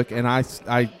Facebook, and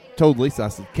I told Lisa, I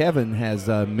said, Kevin has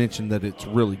mentioned that it's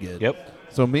really good. Yep.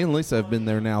 So me and Lisa have been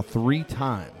there now 3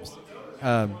 times.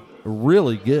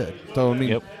 Really good. So, I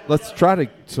mean, let's try to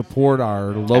support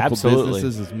our local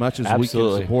businesses as much as we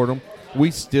can support them.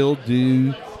 We still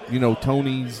do,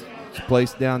 Tony's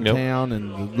place downtown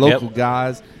and the local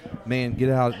guys. Man, get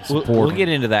out and support We'll them. get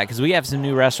into that because we have some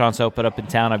new restaurants open up in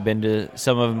town. I've been to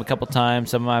some of them a couple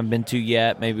times. Some of them I haven't been to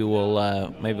yet. Maybe we'll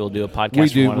do a podcast. We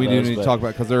do. For one We of do those, need to talk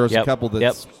about because there's a couple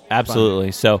that's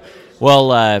absolutely. So,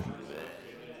 well,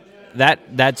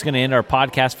 that's going to end our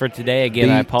podcast for today. Again,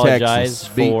 I apologize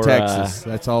for Texas.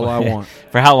 That's all I want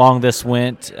for how long this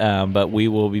went. But we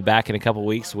will be back in a couple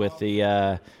weeks with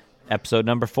the episode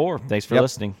number 4. Thanks for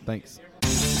listening. Thanks.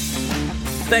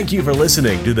 Thank you for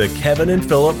listening to the Kevin and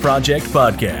Philip Project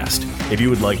Podcast. If you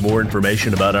would like more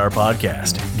information about our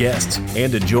podcast, guests,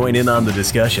 and to join in on the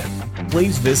discussion,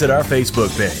 please visit our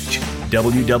Facebook page,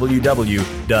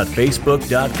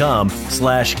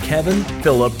 www.facebook.com/Kevin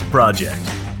Philip Project.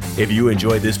 If you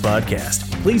enjoyed this podcast,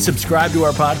 please subscribe to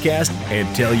our podcast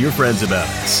and tell your friends about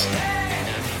us.